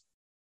deliverance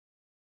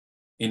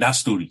in that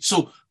story.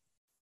 So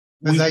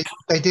they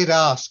did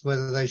ask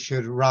whether they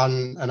should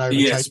run and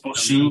overtake. Yes,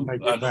 pursue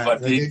and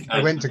overtake.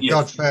 They went to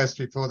God first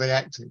before they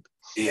acted.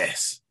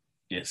 Yes.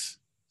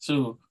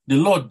 So the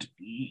Lord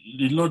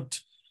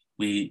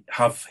will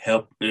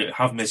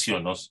have mercy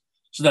on us,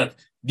 so that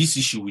this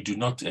issue we do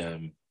not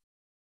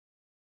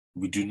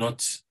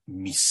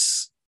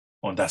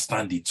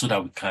misunderstand it, so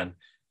that we can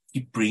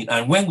keep praying.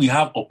 And when we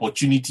have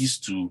opportunities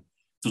to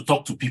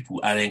talk to people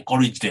and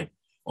encourage them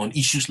on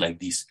issues like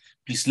this,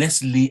 please,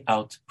 let's lay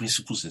out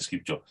principles in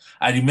Scripture.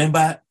 I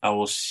remember I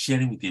was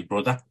sharing with a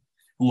brother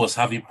who was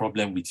having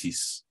problem with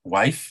his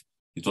wife.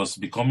 It was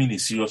becoming a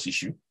serious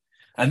issue.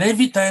 And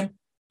every time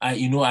I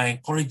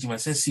encourage him, I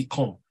said, see,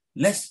 come,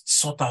 let's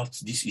sort out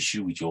this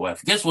issue with your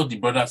wife. Guess what the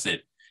brother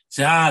said?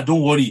 Say,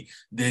 don't worry.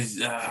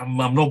 I'm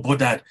not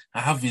bothered.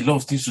 I have a lot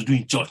of things to do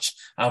in church.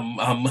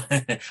 I'm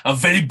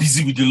very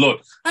busy with the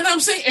Lord. And I'm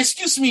saying,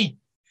 excuse me,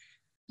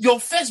 your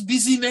first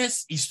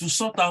busyness is to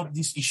sort out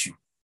this issue.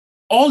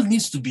 all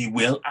needs to be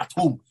well at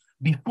home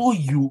before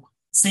you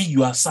say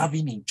you are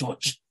serving in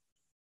church.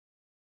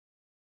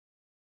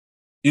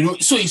 You know,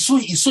 so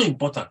it's so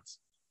important.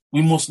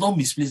 We must not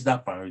misplace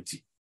that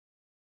priority.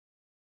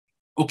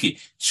 Okay,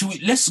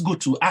 let's go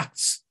to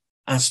Acts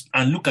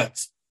and look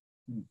at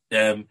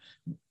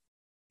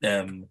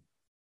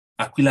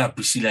Aquila and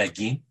Priscilla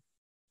again,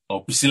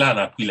 or Priscilla and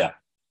Aquila.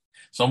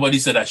 Somebody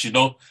said I should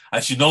not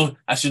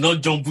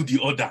jumble the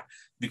order,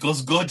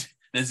 because God,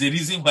 there's a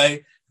reason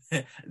why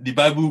the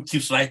Bible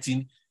keeps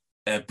writing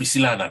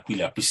Priscilla and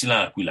Aquila.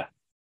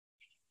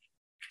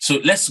 So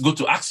let's go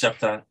to Acts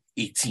chapter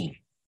 18.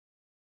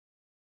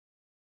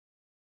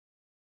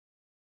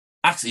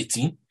 Acts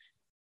 18.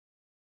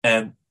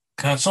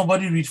 Can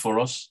somebody read for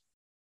us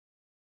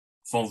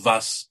from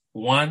verse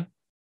 1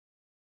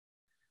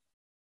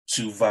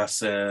 to verse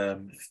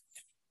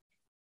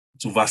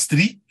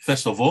 3,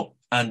 first of all,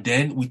 and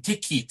then we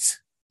take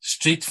it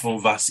straight from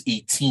verse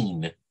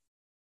 18.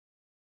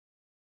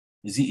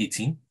 Is it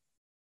 18?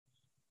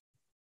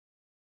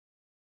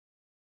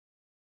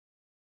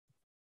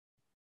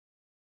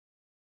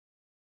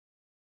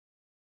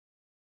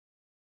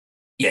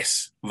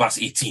 Yes, verse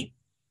 18.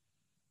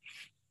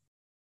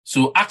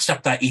 So Acts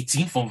chapter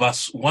 18 from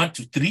verse 1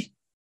 to 3,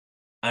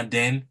 and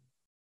then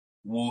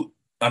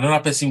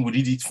another person will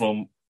read it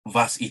from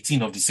verse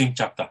 18 of the same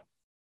chapter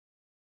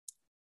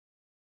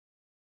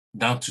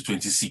down to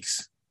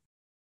 26.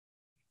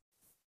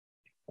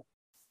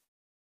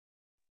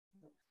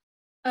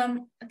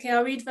 Okay,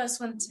 I'll read verse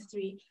 1 to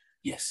 3.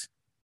 Yes.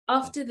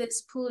 After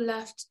this, Paul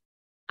left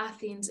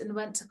Athens and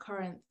went to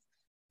Corinth.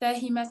 There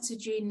he met a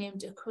Jew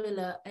named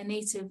Aquila, a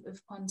native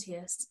of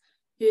Pontus,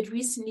 who had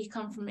recently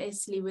come from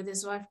Italy with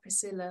his wife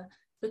Priscilla,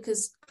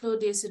 because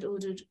Claudius had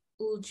ordered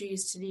all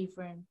Jews to leave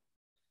Rome.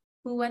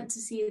 Paul went to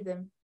see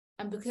them,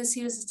 and because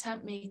he was a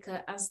tent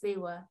maker as they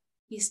were,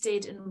 he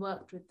stayed and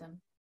worked with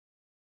them.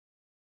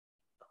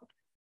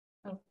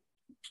 Oh.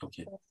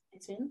 Okay.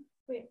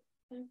 Wait.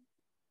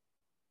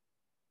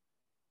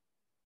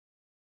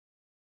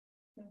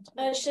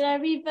 Should I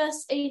read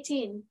verse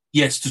 18?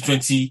 Yes, to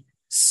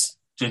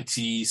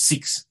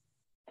 26.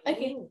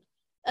 Okay.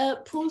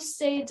 Paul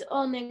stayed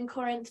on in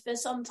Corinth for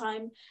some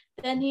time.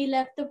 Then he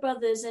left the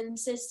brothers and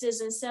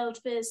sisters and sailed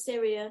for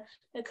Syria,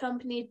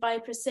 accompanied by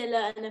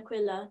Priscilla and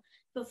Aquila.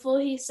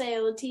 Before he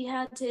sailed, he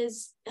had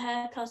his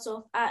hair cut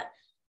off at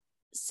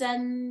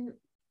Cenchreae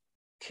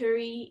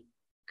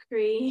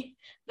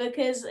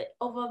because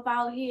of a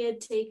vow he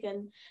had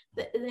taken.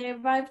 They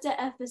arrived at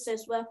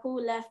Ephesus, where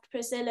Paul left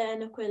Priscilla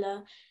and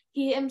Aquila.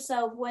 He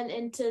himself went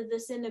into the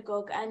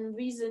synagogue and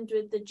reasoned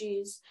with the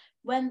Jews.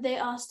 When they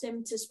asked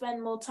him to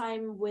spend more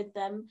time with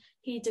them,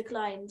 he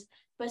declined.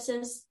 But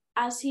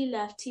as he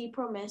left, he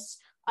promised,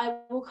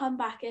 "I will come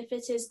back if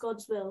it is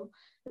God's will."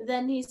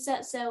 Then he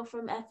set sail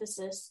from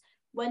Ephesus.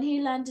 When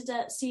he landed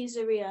at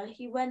Caesarea,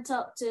 he went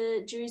up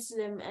to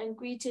Jerusalem and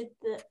greeted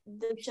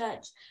the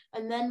church,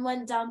 and then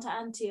went down to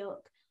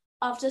Antioch.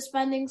 After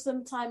spending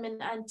some time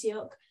in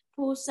Antioch,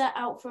 Paul set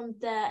out from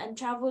there and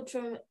traveled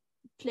from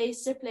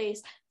place to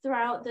place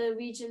throughout the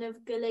region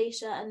of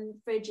Galatia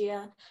and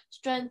Phrygia,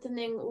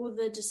 strengthening all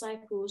the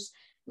disciples.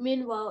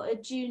 Meanwhile, a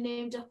Jew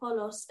named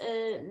Apollos,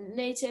 a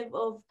native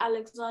of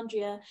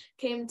Alexandria,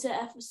 came to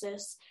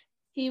Ephesus.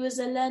 He was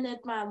a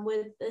learned man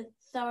with a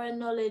thorough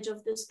knowledge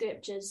of the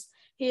scriptures.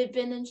 He had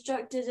been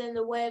instructed in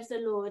the way of the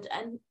Lord,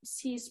 and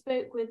he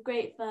spoke with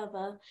great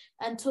fervor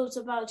and taught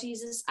about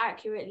Jesus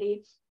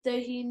accurately, though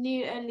he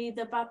knew only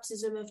the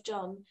baptism of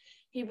John.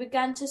 He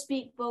began to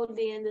speak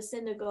boldly in the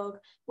synagogue.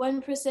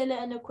 When Priscilla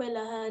and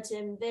Aquila heard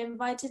him, they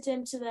invited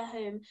him to their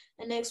home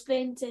and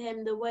explained to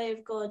him the way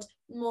of God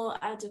more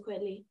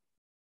adequately.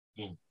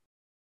 It's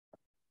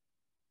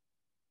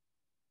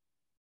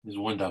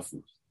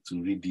wonderful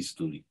to read this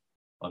story,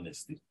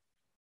 honestly.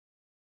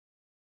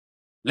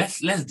 Let's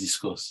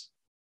discuss.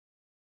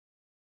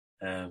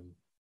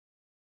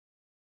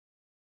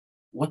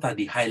 What are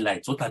the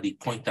highlights? What are the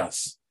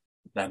pointers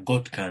that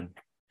God can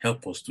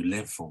help us to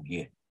learn from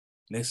here?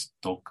 Let's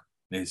talk.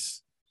 There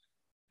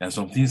are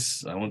some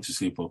things I want to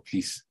say, but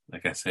please,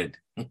 like I said,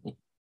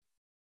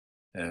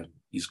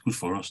 it's good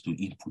for us to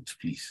input,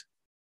 please.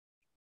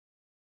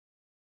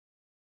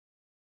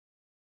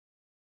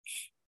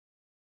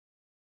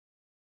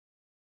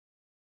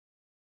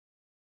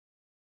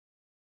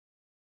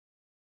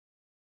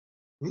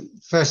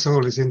 First of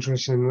all, it's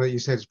interesting what you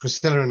said, it's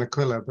Priscilla and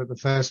Aquila, but the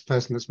first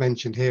person that's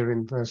mentioned here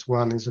in verse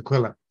 1 is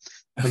Aquila,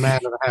 the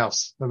man of the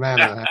house. The man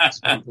of the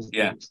house.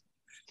 Yeah.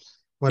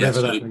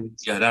 Whatever so, that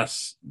means. Yeah,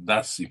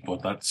 that's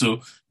important.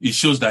 So it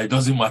shows that it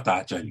doesn't matter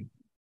actually.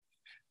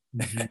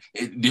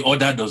 Mm-hmm. The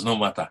order does not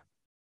matter.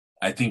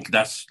 I think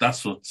that's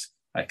what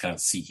I can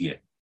see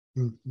here.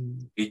 Mm-hmm.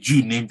 A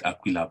Jew named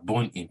Aquila,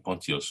 born in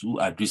Pontus, who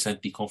had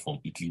recently come from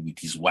Italy with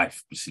his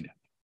wife Priscilla.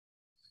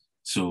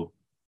 So,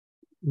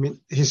 I mean,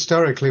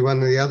 historically,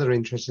 one of the other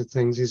interesting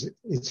things is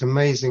it's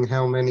amazing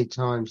how many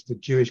times the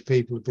Jewish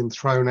people have been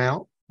thrown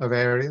out of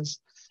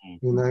areas,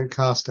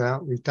 cast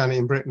out. We've done it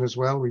in Britain as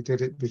well. We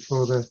did it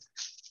before the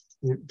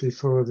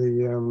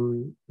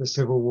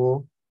Civil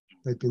War.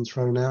 they've been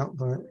thrown out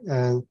by.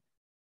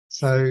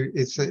 So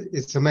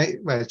it's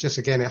amazing. Well, just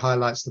again, it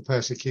highlights the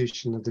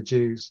persecution of the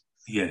Jews.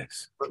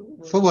 Yes.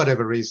 For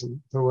whatever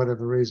reason,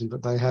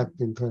 but they have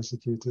been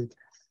persecuted.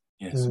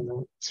 Yes.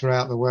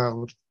 Throughout the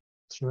world.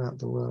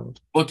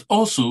 But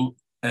also,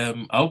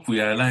 I hope we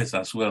realize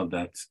as well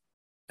that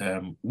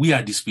we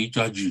are the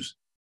spiritual Jews,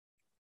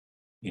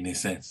 in a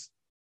sense.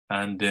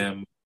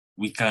 And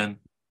we can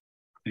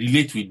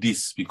relate with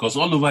this because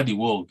all over the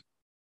world,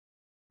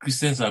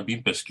 Christians are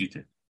being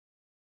persecuted.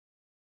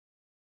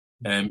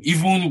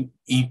 Even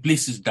in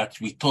places that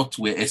we thought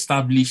were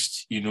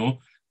established,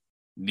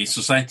 the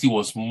society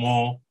was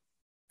more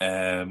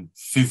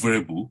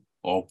favorable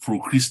or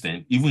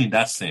pro-Christian, even in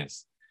that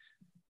sense,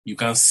 you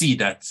can see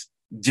that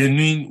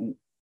genuine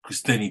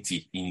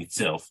Christianity in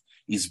itself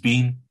is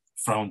being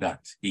frowned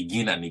at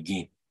again and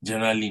again,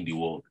 generally in the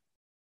world.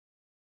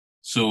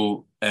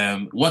 So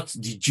what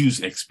the Jews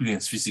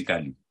experience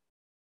physically,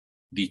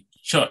 the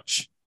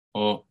church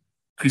or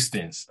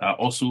Christians are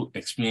also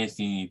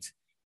experiencing it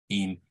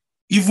even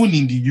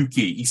in the UK.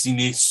 It's in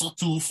a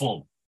subtle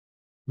form.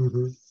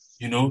 Mm-hmm.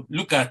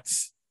 Look at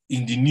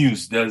in the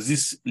news, there's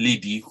this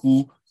lady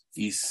who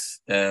is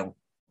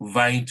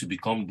vying to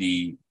become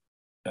the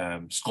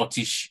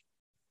Scottish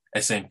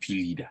SNP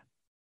leader,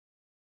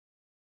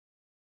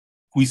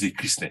 who is a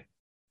Christian.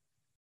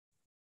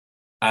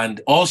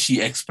 And all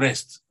she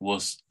expressed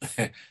was,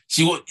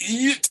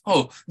 just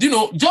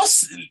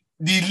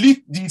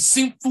the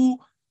simple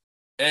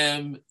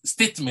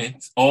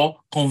statement or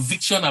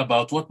conviction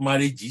about what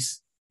marriage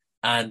is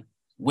and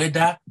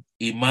whether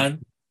a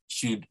man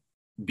should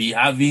be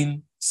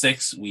having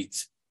sex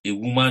with a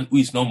woman who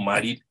is not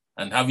married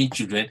and having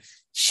children.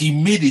 She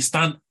made a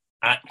stand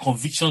at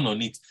conviction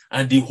on it,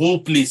 and the whole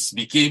place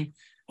became,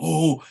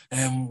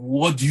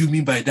 what do you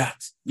mean by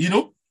that?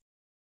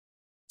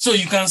 So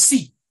you can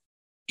see,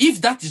 if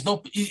that is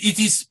not, it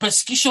is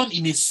persecution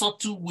in a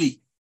subtle way.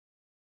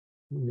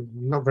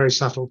 Not very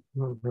subtle.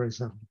 Very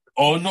subtle.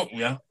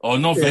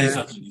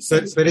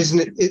 But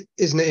isn't it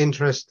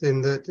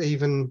interesting that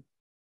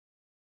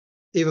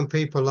even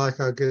people like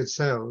our good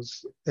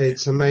selves,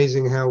 it's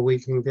amazing how we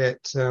can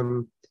get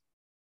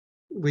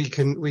we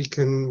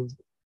can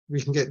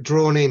get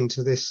drawn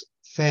into this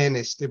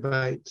fairness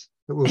debate,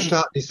 that we'll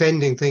start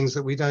defending things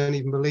that we don't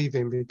even believe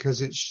in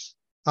because it's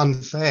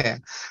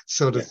unfair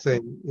sort of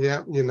thing.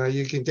 Yeah,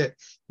 you can get,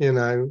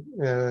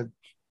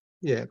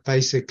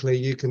 basically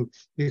you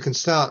can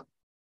start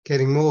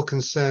getting more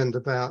concerned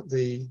about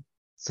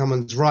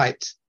someone's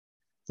right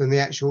than the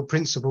actual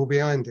principle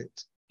behind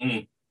it.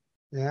 Mm.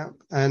 Yeah,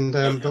 and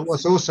but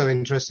what's also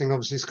interesting,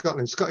 obviously,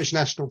 Scottish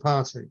National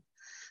Party.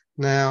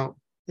 Now,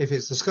 if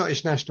it's the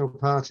Scottish National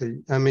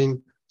Party, I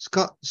mean,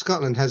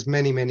 Scotland has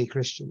many, many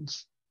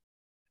Christians.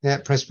 Yeah,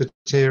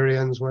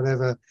 Presbyterians,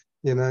 whatever,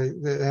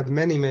 they have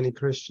many, many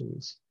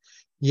Christians.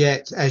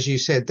 Yet, as you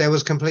said, there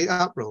was complete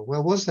uproar.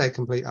 Well, was there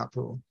complete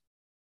uproar?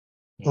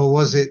 Or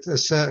was it a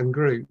certain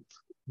group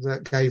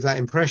that gave that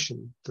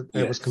impression that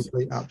there was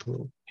complete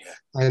uproar? Yeah.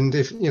 And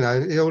if,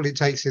 all it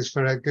takes is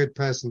for a good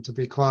person to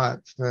be quiet,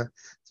 for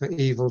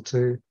evil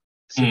to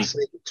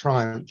succeed,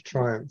 triumph.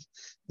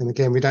 And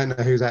again, we don't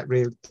know who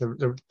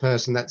the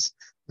person that's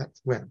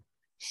well,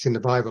 it's in the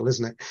Bible,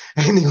 isn't it?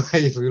 Anyway,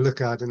 if we look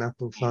hard enough,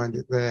 we'll find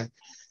it there.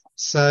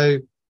 So,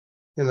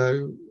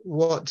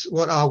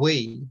 what are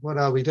we? What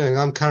are we doing?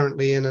 I'm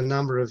currently in a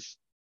number of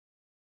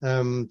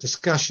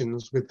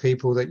discussions with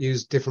people that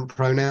use different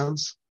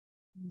pronouns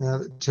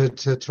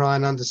to try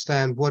and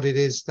understand what it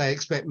is they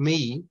expect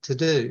me to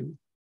do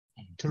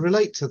to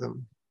relate to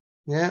them.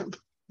 Yeah,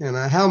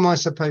 how am I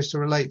supposed to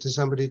relate to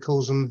somebody who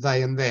calls them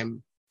they and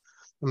them?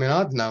 I mean,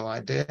 I've no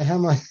idea. How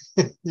am I,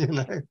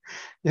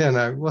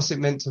 what's it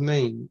meant to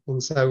mean?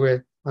 And so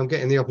I'm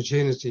getting the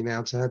opportunity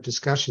now to have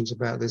discussions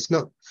about this,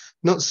 not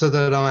so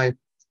that I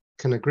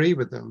can agree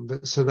with them,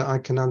 but so that I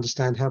can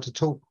understand how to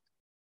talk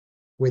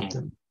with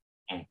them,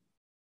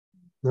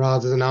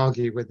 rather than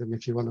argue with them,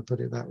 if you want to put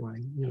it that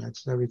way,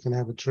 so we can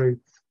have a true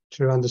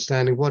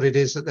understanding what it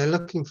is that they're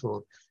looking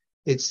for.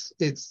 It's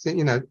a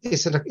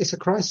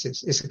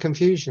crisis. It's a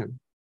confusion.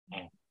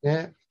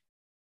 Yeah.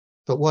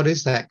 But what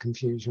is that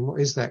confusion?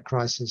 What is that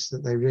crisis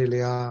that they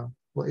really are?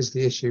 What is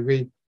the issue?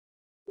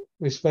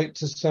 We spoke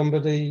to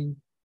somebody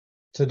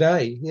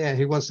today,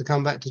 who wants to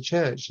come back to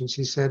church, and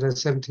she said her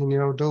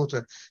 17-year-old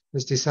daughter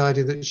has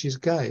decided that she's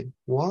gay.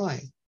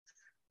 Why?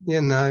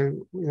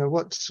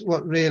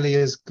 What really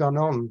has gone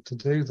on to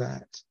do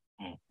that?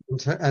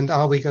 And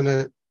are we going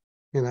to,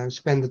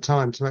 spend the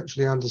time to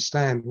actually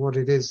understand what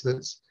it is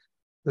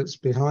that's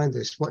behind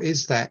this? What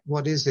is that?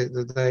 What is it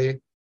that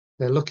they're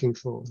looking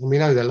for? And we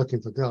know they're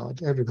looking for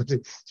God. Everybody's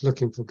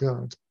looking for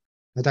God.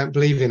 I don't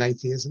believe in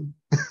atheism.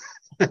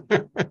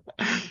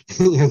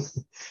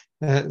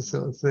 That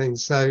sort of thing.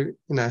 So,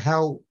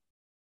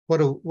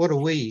 what are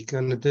we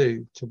going to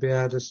do to be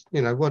able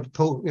to, what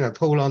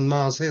Paul on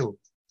Mars Hill,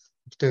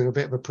 doing a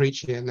bit of a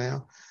preach here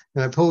now.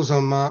 Paul's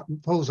on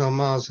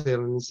Mars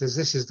Hill, and he says,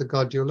 "This is the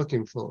God you're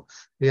looking for,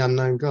 the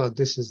unknown God.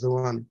 This is the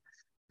one."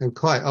 And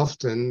quite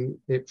often,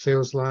 it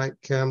feels like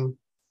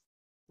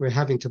we're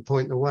having to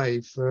point the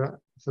way for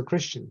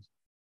Christians,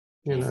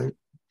 you know,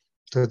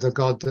 to the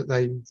God that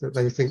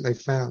they think they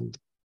found.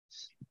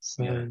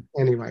 So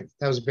anyway,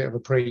 that was a bit of a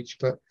preach,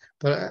 but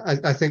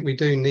I think we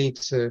do need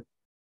to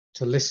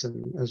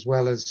listen as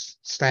well as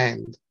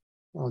stand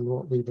on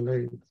what we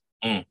believe.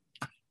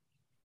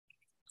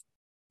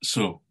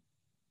 So,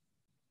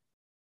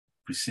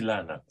 Priscilla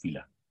and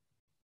Aquila,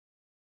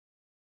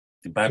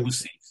 the Bible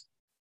says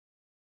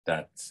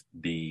that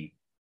they,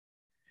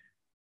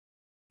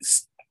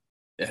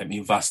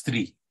 in verse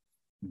 3,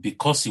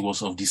 because he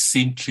was of the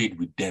same trade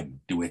with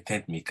them, they were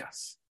tent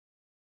makers.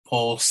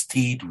 Paul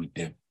stayed with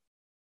them.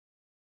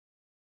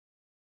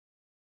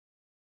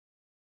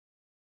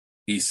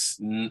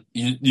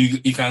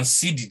 You can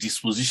see the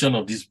disposition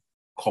of this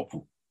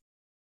couple.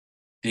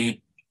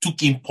 They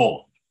took in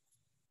Paul,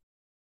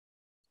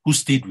 who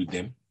stayed with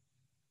them,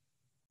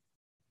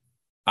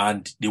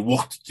 and they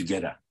worked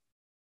together.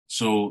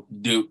 So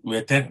they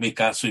were tent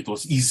makers, so it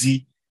was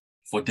easy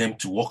for them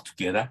to work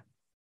together.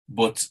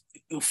 But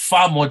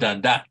far more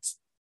than that,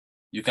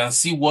 you can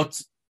see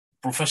what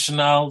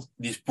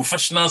the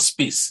professional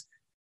space,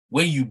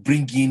 when you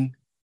bring in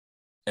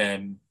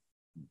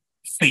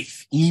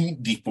faith in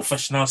the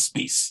professional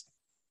space,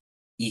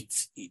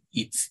 it's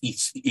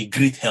a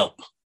great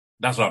help.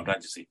 That's what I'm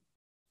trying to say.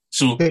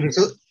 So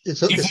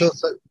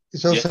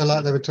it's also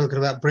like they were talking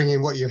about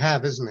bringing what you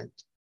have, isn't it?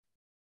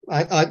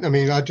 I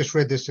mean, I just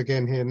read this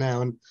again here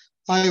now, and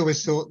I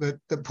always thought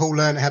that Paul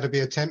learned how to be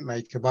a tent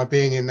maker by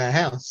being in their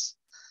house.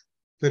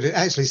 But it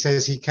actually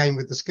says he came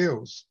with the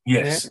skills.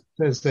 Yes.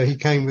 Yeah? It says that he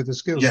came with the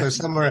skills. Yes.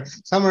 So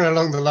somewhere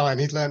along the line,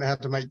 he'd learned how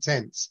to make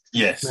tents.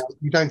 Yes. Now,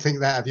 you don't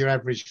think that of your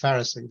average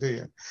Pharisee, do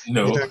you?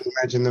 No. You don't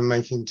imagine them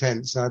making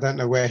tents. I don't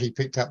know where he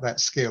picked up that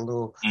skill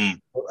or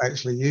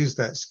actually used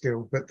that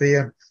skill.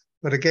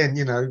 But again,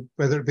 you know,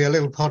 whether it be a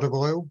little pot of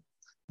oil,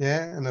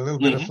 and a little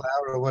bit of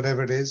flour or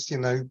whatever it is, you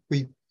know,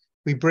 we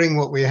bring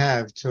what we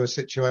have to a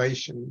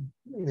situation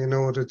in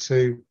order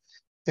to,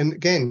 and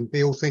again,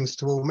 be all things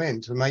to all men,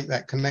 to make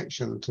that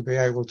connection, to be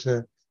able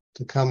to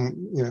come,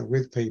 you know,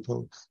 with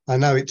people. I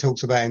know it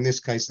talks about in this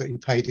case that he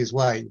paid his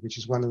way, which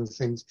is one of the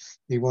things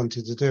he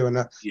wanted to do. And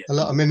a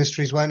lot of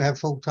ministries won't have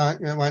full-time,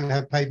 won't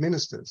have paid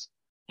ministers.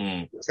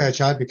 The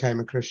church I became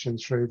a Christian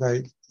through,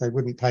 they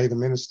wouldn't pay the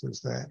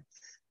ministers there.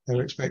 They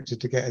were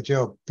expected to get a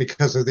job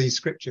because of these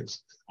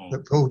scriptures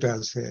that Paul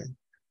does here.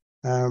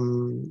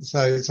 So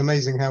it's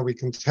amazing how we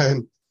can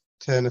turn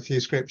a few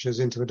scriptures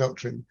into a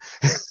doctrine.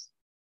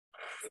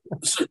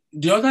 So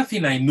the other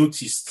thing I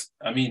noticed,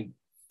 I mean,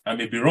 I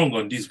may be wrong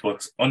on this,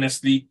 but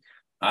honestly,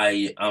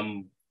 I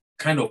am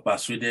kind of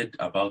persuaded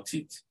about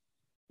it,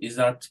 is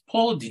that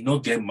Paul did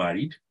not get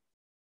married.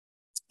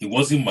 He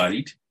wasn't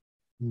married,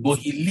 but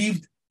he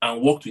lived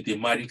and worked with a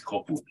married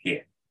couple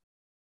here.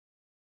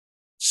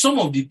 Some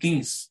of the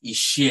things he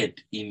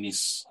shared in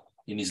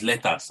his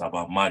letters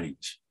about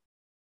marriage,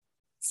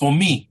 for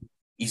me,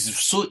 is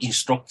so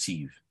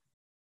instructive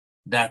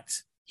that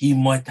he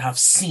might have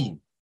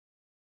seen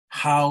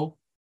how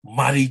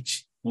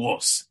marriage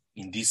was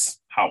in this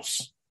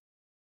house.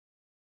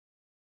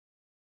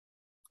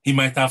 He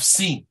might have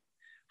seen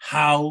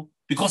how,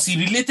 because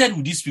he related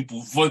with these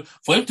people, for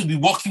him to be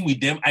working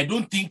with them, I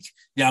don't think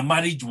their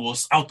marriage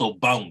was out of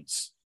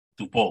bounds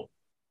to Paul.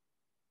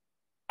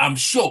 I'm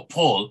sure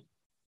Paul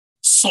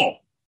saw,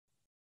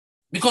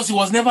 because he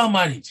was never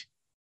married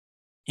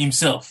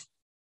himself.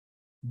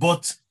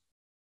 But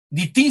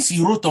the things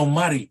he wrote on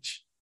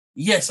marriage,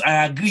 yes,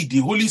 I agree, the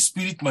Holy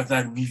Spirit might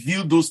have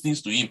revealed those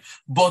things to him.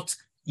 But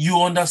you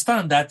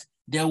understand that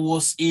there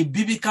was a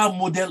biblical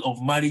model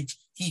of marriage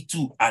he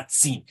too had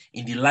seen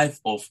in the life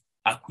of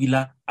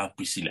Aquila and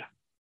Priscilla,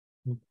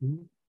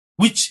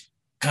 which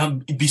can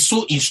be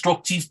so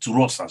instructive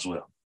to us as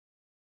well.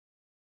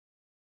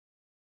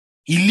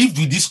 He lived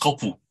with this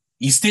couple.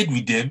 He stayed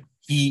with them.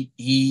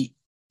 He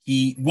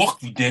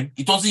worked with them.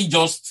 It wasn't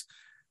just,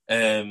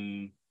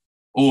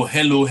 oh,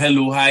 hello,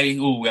 hi,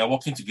 oh, we are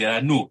working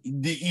together. No,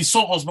 he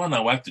saw husband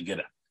and wife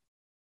together.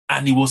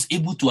 And he was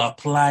able to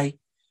apply,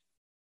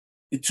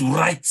 to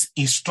write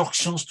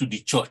instructions to the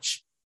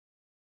church.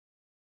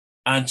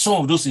 And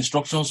some of those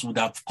instructions would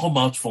have come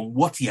out from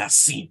what he has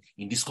seen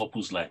in this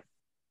couple's life.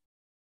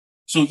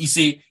 So it's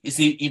a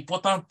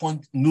important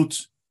point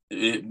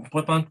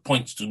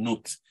to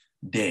note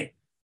there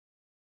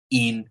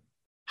in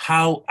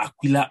how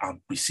Aquila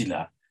and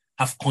Priscilla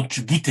have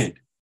contributed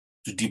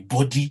to the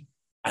body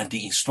and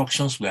the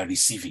instructions we are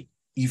receiving,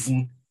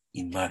 even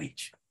in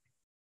marriage.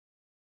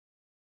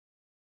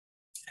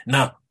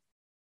 Now,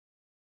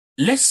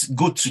 let's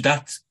go to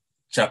that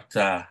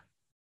chapter,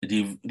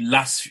 the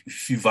last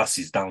few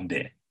verses down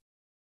there.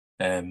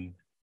 In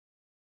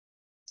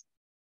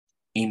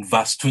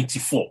verse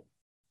 24,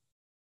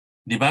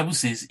 the Bible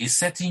says, a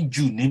certain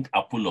Jew named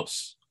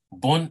Apollos,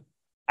 born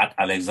at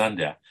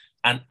Alexandria,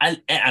 an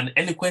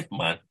eloquent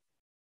man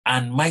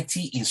and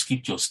mighty in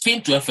scriptures,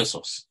 came to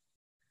Ephesus.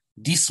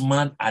 This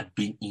man had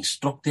been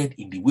instructed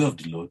in the way of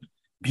the Lord,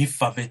 being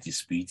fervent in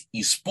spirit.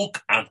 He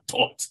spoke and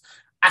taught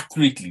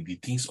accurately the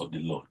things of the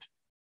Lord.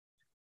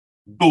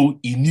 though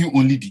he knew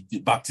only the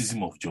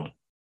baptism of John.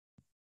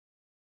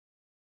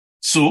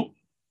 So,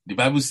 the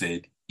Bible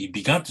said, he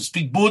began to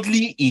speak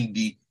boldly in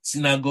the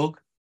synagogue.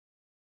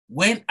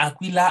 When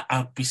Aquila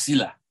and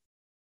Priscilla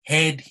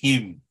heard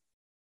him,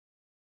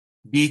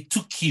 they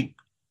took him.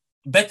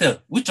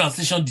 Bethel, which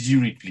translation did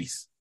you read,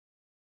 please?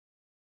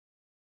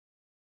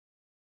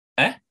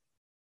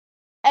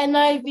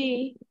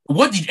 NIV.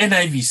 What did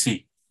NIV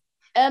say?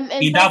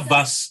 In that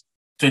verse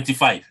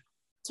 25.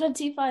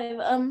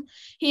 25.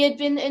 He had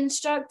been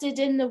instructed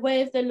in the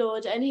way of the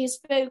Lord, and he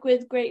spoke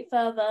with great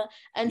fervor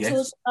and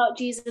taught about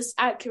Jesus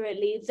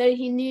accurately, though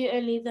he knew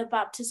only the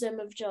baptism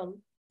of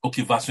John.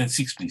 Okay, verse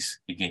 26, please,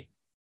 again.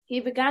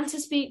 He began to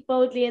speak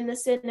boldly in the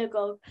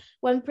synagogue.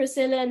 When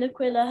Priscilla and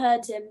Aquila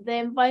heard him, they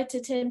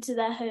invited him to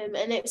their home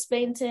and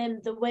explained to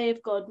him the way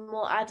of God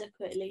more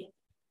adequately.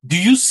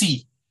 Do you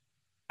see?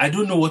 I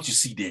don't know what you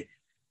see there.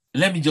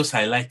 Let me just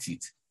highlight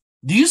it.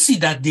 Do you see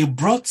that they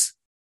brought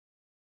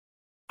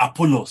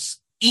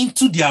Apollos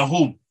into their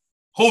home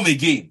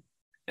again?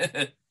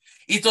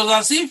 It was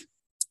as if,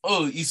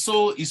 it's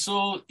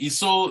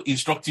so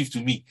instructive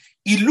to me.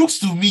 It looks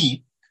to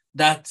me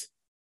that,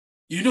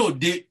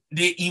 the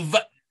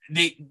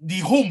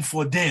home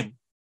for them,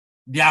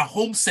 their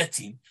home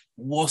setting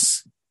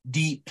was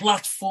the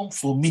platform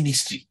for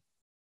ministry,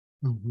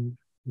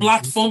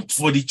 platform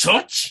for the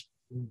church,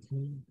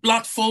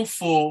 platform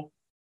for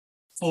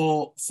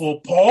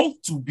Paul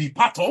to be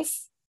part of.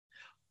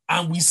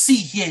 And we see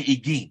here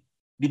again,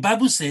 the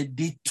Bible said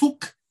they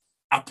took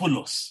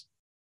Apollos.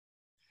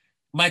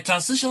 My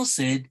translation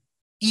said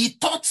he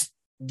taught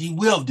the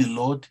way of the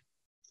Lord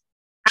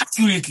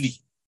accurately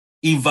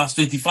in verse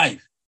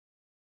 25.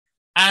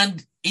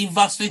 And in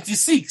verse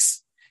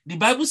 26, the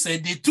Bible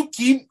said they took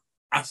him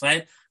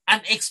aside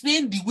and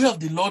explained the way of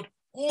the Lord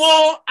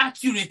more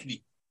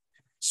accurately.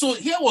 So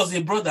here was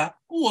a brother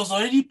who was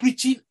already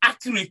preaching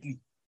accurately,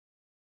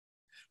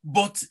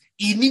 but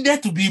he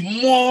needed to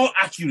be more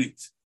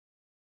accurate.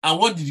 And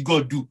what did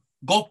God do?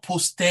 God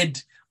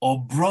posted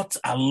or brought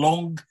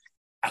along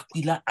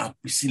Aquila and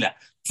Priscilla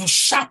to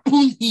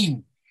sharpen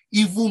him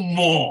even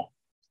more,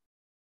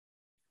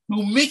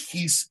 to make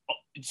his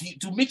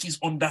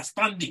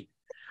understanding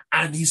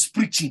and his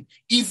preaching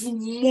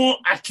even more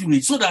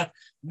accurate, so that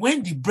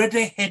when the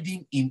brethren heard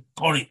him in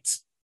Corinth,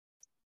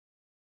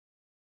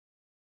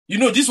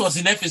 this was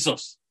in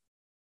Ephesus.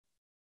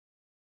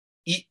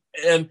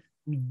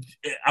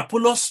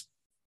 Apollos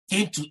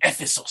came to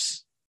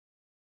Ephesus,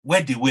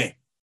 where they were.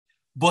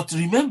 But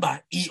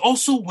remember, he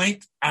also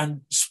went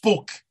and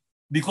spoke,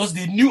 because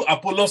they knew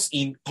Apollos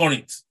in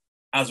Corinth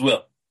as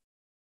well,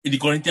 in the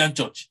Corinthian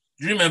church.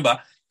 Do you remember?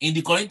 In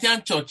the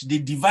Corinthian church, they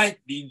divide.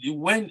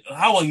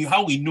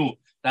 How we know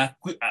that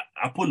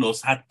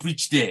Apollos had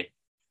preached there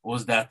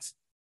was that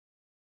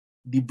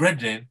the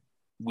brethren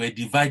were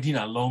dividing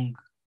along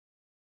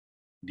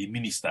the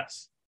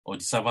ministers or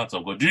the servants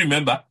of God. Do you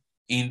remember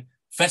in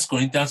 1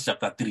 Corinthians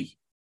chapter 3,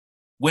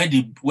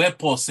 where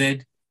Paul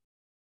said,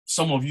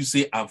 some of you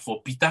say, I'm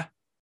for Peter,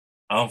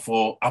 I'm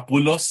for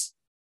Apollos,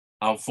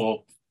 I'm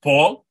for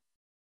Paul.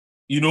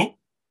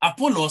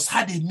 Apollos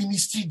had a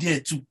ministry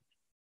there too.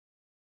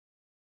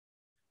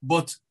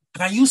 But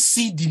can you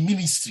see the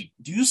ministry?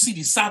 Do you see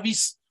the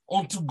service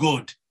unto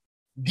God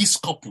this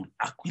couple,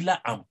 Aquila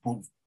and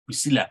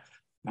Priscilla,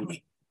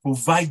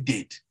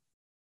 provided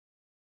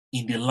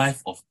in the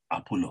life of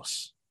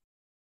Apollos?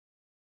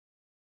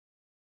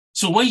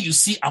 So when you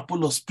see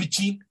Apollos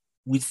preaching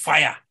with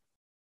fire,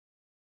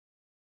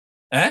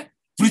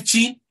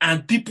 preaching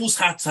and people's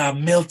hearts are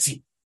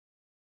melting,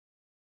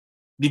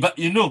 the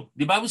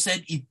Bible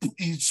said he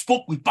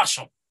spoke with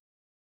passion.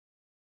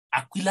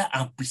 Aquila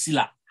and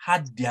Priscilla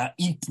had their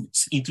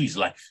inputs into his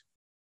life.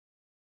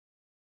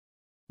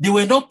 They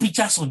were not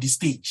preachers on the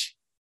stage.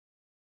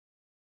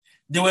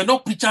 They were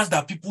not preachers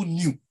that people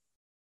knew.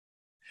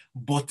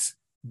 But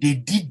they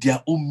did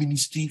their own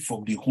ministry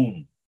from the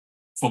home,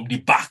 from the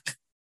back.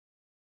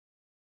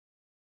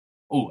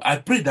 Oh, I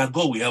pray that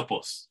God will help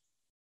us.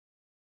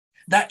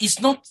 That it's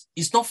not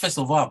first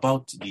of all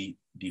about the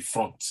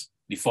front,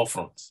 the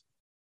forefront.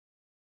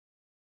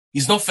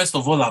 It's not first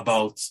of all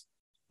about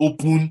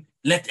open,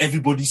 let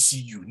everybody see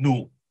you.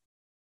 No.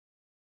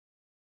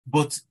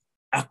 But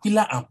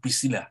Aquila and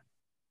Priscilla,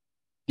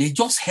 they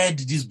just heard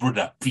this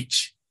brother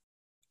preach,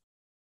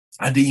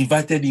 and they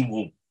invited him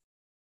home.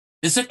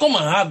 They said, come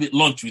and have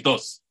lunch with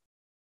us.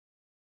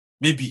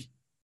 Maybe.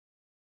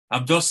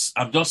 I'm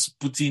just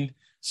putting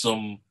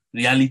some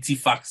reality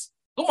facts.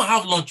 Come and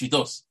have lunch with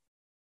us.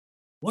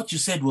 What you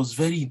said was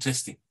very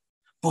interesting.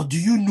 But do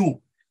you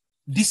know,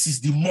 this is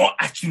the more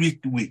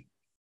accurate way.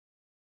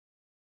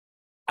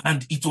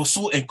 And it was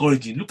so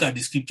encouraging. Look at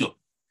the scripture.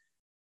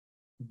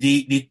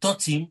 They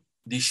taught him,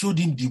 they showed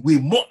him the way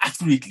more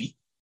accurately.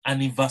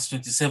 And in verse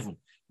 27,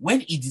 when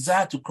he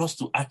desired to cross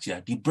to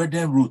Achaia, the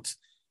brethren wrote,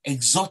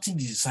 exhorting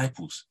the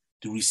disciples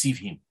to receive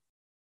him.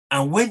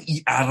 And when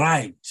he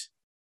arrived,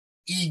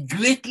 he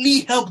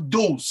greatly helped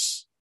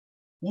those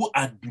who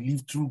had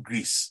believed through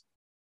grace.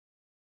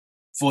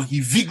 For he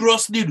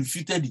vigorously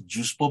refuted the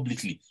Jews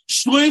publicly,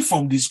 showing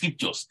from the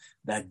scriptures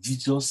that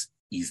Jesus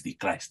is the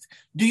Christ.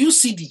 Do you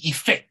see the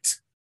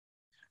effect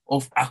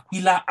of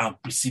Aquila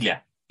and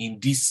Priscilla in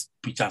this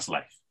preacher's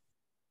life?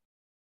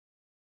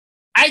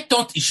 I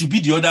thought it should be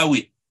the other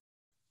way.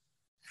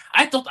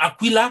 I thought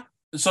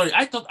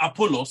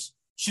Apollos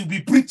should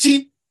be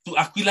preaching to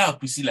Aquila and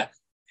Priscilla.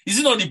 Is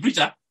it not the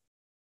preacher?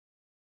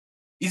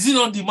 Is it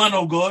not the man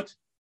of God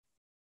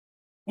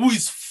who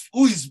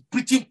is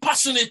preaching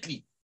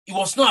passionately? He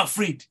was not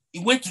afraid. He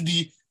went to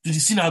the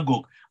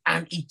synagogue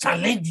and he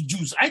challenged the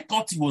Jews. I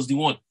thought he was the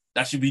one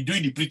that should be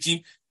doing the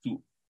preaching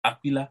to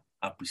Aquila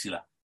and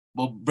Priscilla.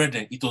 But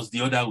brethren, it was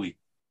the other way.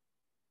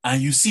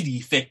 And you see the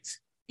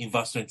effect in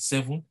verse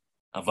 27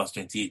 and verse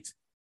 28.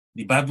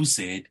 The Bible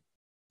said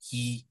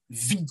he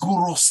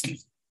vigorously,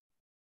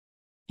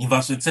 in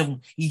verse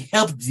 27, he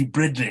helped the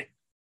brethren.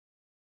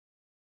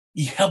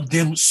 He helped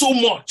them so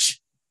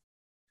much.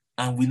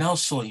 And we now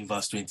saw in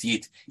verse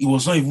 28, he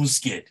was not even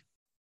scared.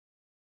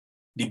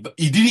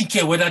 He didn't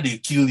care whether they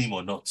killed him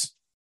or not.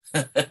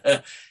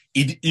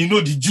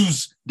 The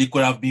Jews, they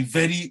could have been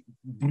very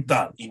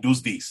brutal in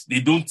those days.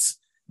 They don't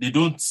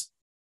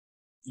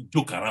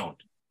joke around.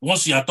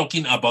 Once you are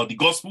talking about the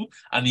gospel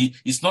and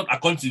it's not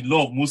according to the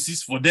law of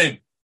Moses, for them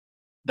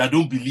that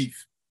don't believe,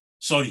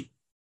 sorry.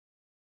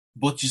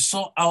 But you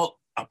saw how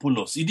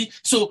Apollos,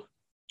 so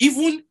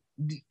even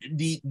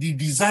the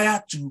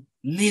desire to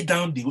lay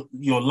down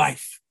your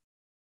life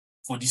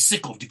for the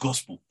sake of the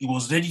gospel, he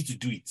was ready to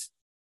do it.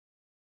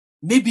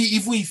 Maybe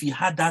even if he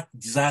had that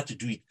desire to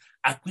do it,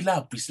 Aquila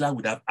and Priscilla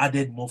would have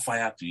added more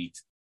fire to it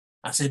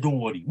and said, don't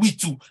worry, we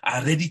too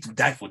are ready to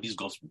die for this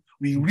gospel.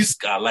 We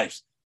risk our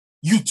lives.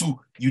 You too,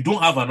 you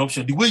don't have an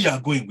option. The way you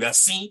are going, we are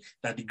seeing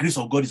that the grace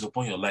of God is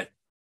upon your life.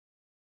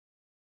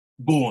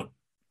 Go on.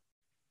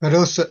 But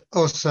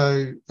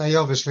also, they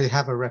obviously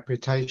have a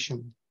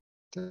reputation.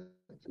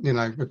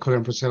 Aquila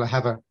and Priscilla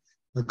have a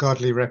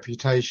godly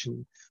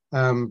reputation,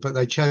 but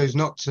they chose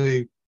not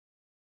to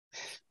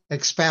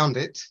expound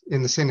it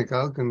in the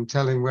synagogue and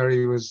tell him where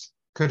he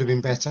could have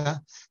been better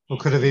or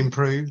could have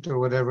improved or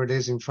whatever it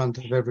is in front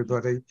of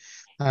everybody.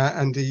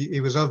 And he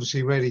was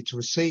obviously ready to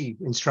receive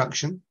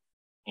instruction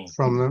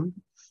from them,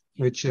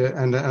 which,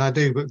 and I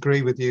do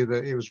agree with you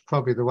that it was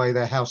probably the way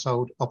their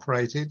household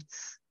operated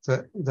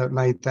that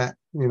made that,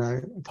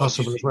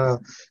 possible as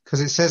well.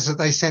 Because it says that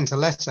they sent a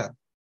letter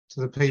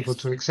to the people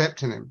to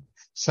accept in him.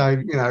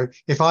 So,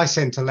 if I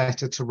sent a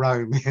letter to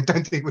Rome, I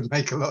don't think it would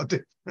make a lot of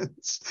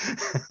difference,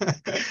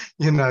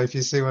 if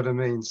you see what I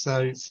mean.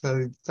 So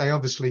they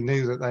obviously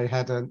knew that they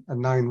had a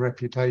known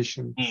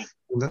reputation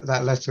and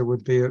that letter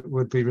would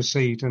be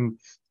received and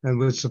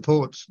would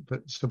support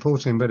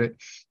him. But it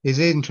is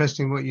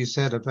interesting what you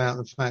said about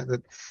the fact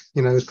that,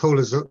 as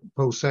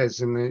Paul says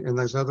in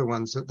those other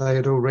ones, that they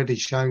had already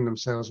shown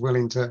themselves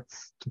willing to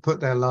put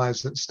their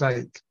lives at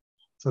stake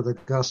for the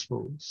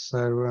gospel.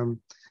 So,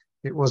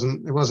 it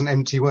wasn't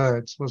empty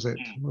words, was it?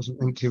 It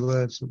wasn't empty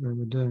words that they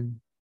were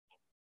doing.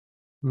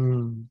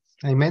 Amen.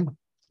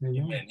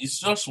 Amen.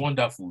 It's just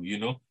wonderful,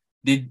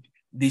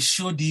 They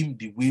showed him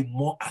the way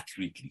more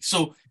accurately.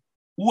 So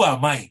who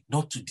am I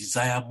not to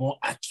desire more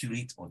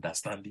accurate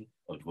understanding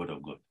of the word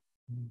of God?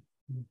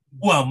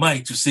 Who am I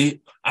to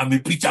say I'm a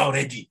preacher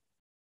already?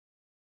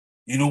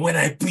 When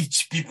I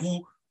preach,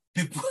 people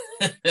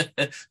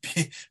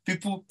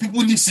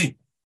listen.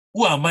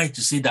 Who am I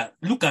to say that?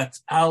 Look at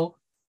how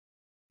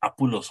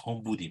Apollos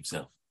humbled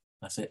himself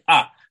and said,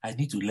 I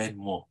need to learn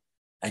more.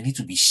 I need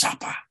to be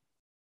sharper.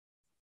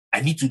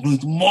 I need to know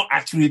it more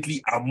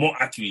accurately and more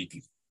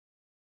accurately.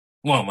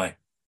 Who am I?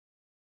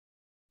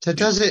 So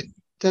does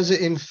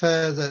it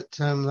infer that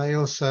they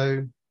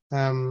also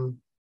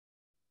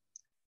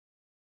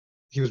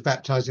he was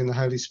baptized in the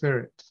Holy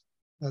Spirit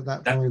at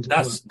that point?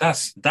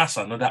 That's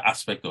another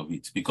aspect of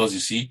it, because you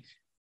see,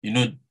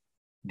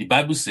 the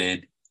Bible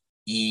said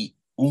he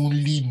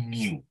only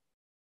knew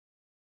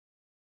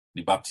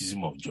the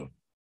baptism of John.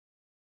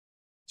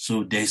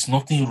 So there is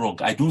nothing wrong.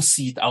 I don't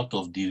see it out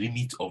of the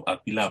remit of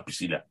Aquila and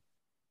Priscilla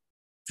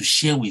to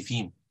share with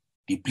him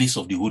the place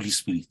of the Holy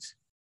Spirit,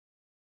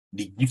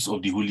 the gifts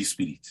of the Holy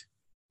Spirit,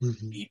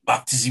 the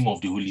baptism of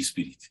the Holy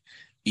Spirit.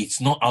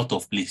 It's not out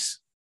of place.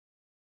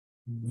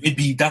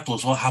 Maybe that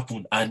was what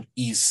happened, and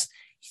his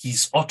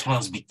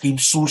utterance became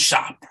so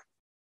sharp.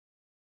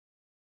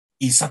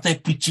 He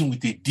started preaching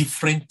with a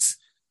different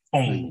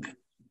tongue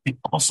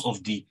because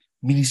of the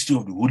ministry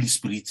of the Holy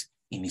Spirit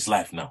in his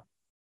life now.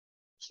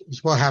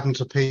 It's what happened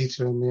to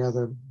Peter and the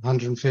other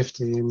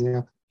 150 in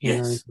the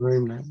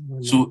room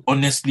now. So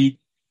honestly,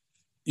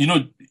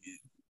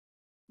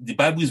 the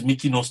Bible is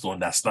making us to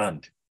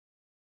understand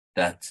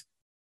that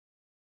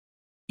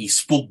he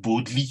spoke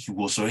boldly. He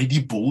was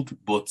already bold,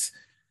 but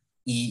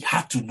he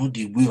had to know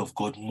the way of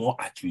God more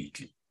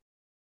accurately.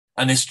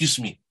 And excuse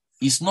me,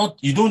 it's not,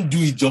 you don't do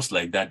it just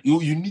like that.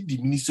 You need the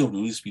ministry of the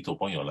Holy Spirit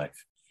upon your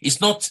life.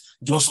 It's not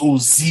just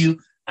zeal,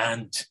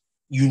 and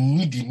you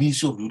need the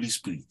ministry of the Holy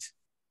Spirit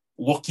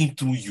working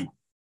through you,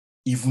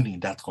 even in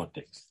that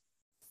context.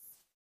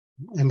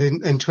 And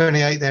in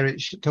 28 there,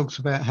 it talks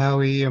about how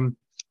he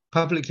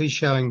publicly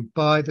showing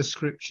by the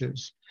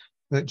scriptures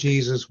that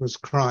Jesus was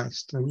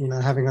Christ, and, you know,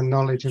 having a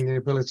knowledge and the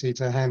ability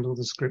to handle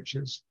the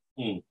scriptures.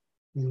 Mm.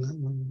 In that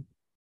moment.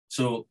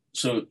 So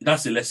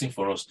that's a lesson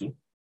for us too.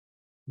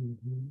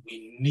 Mm-hmm.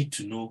 We need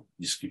to know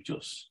the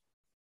scriptures.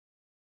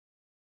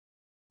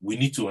 We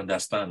need to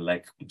understand,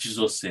 like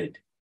Jesus said,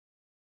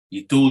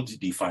 he told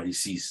the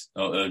Pharisees,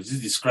 this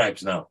is the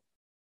scribes now,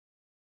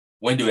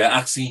 when they were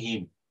asking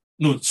him,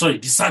 the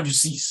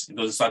Sadducees, it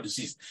was the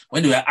Sadducees,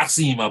 when they were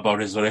asking him about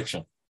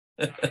resurrection,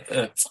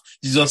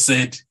 Jesus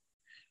said,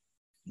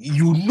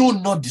 you know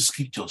not the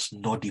scriptures,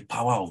 nor the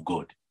power of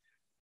God.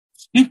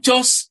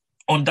 Scriptures,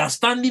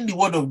 understanding the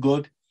word of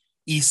God,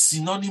 is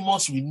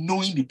synonymous with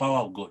knowing the power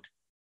of God.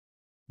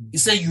 He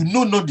said, you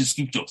know not the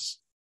scriptures,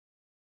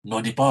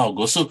 nor the power of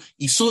God. So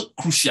it's so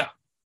crucial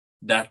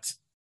that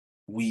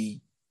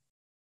we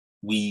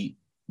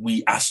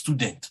are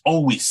students,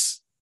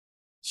 always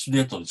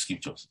students of the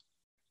scriptures.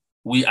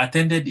 We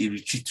attended a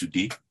retreat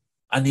today,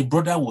 and a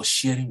brother was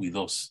sharing with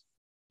us.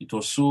 It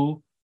was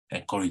so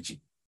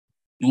encouraging.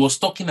 He was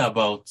talking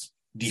about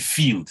the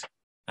field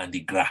and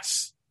the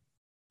grass.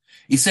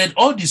 He said,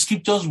 all the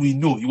scriptures we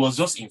know, he was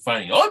just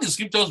inferring, all the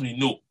scriptures we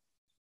know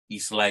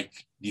is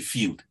like the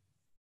field.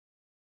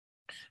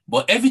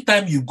 But every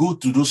time you go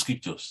to those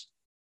scriptures,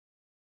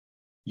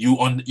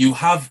 you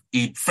have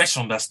a fresh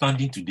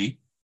understanding today.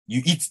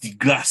 You eat the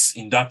grass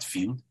in that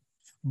field.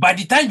 By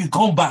the time you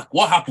come back,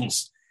 what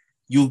happens?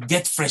 You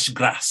get fresh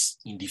grass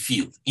in the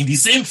field, in the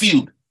same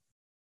field,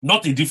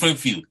 not a different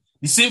field,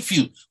 the same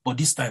field, but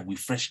this time with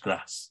fresh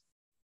grass.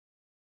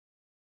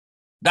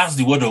 That's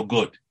the word of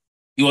God.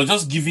 He was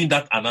just giving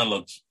that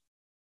analogy,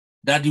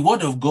 that the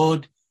word of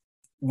God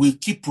will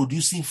keep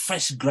producing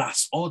fresh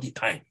grass all the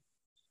time.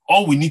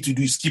 All we need to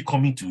do is keep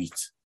coming to it.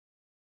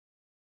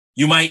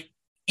 You might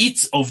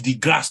eat of the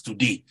grass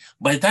today.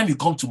 By the time you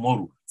come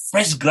tomorrow,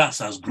 fresh grass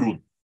has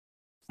grown.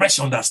 Fresh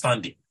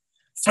understanding,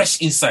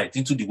 fresh insight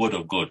into the word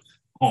of God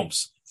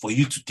comes for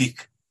you to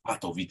take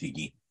part of it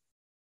again.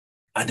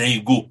 And then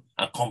you go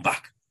and come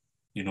back,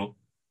 you know.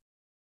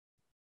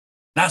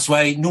 That's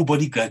why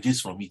nobody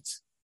graduates from it.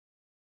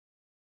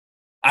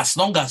 As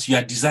long as you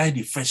are desiring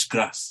the fresh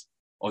grass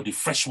or the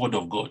fresh word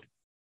of God,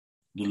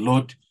 the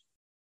Lord,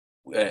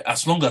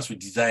 as long as we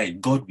desire it,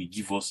 God will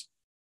give us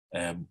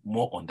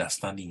more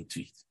understanding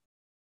into it.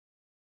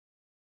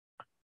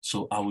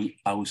 So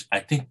I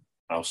think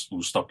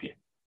we'll stop here.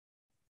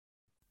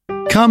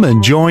 Come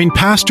and join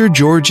Pastor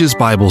George's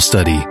Bible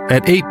study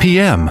at 8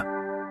 p.m.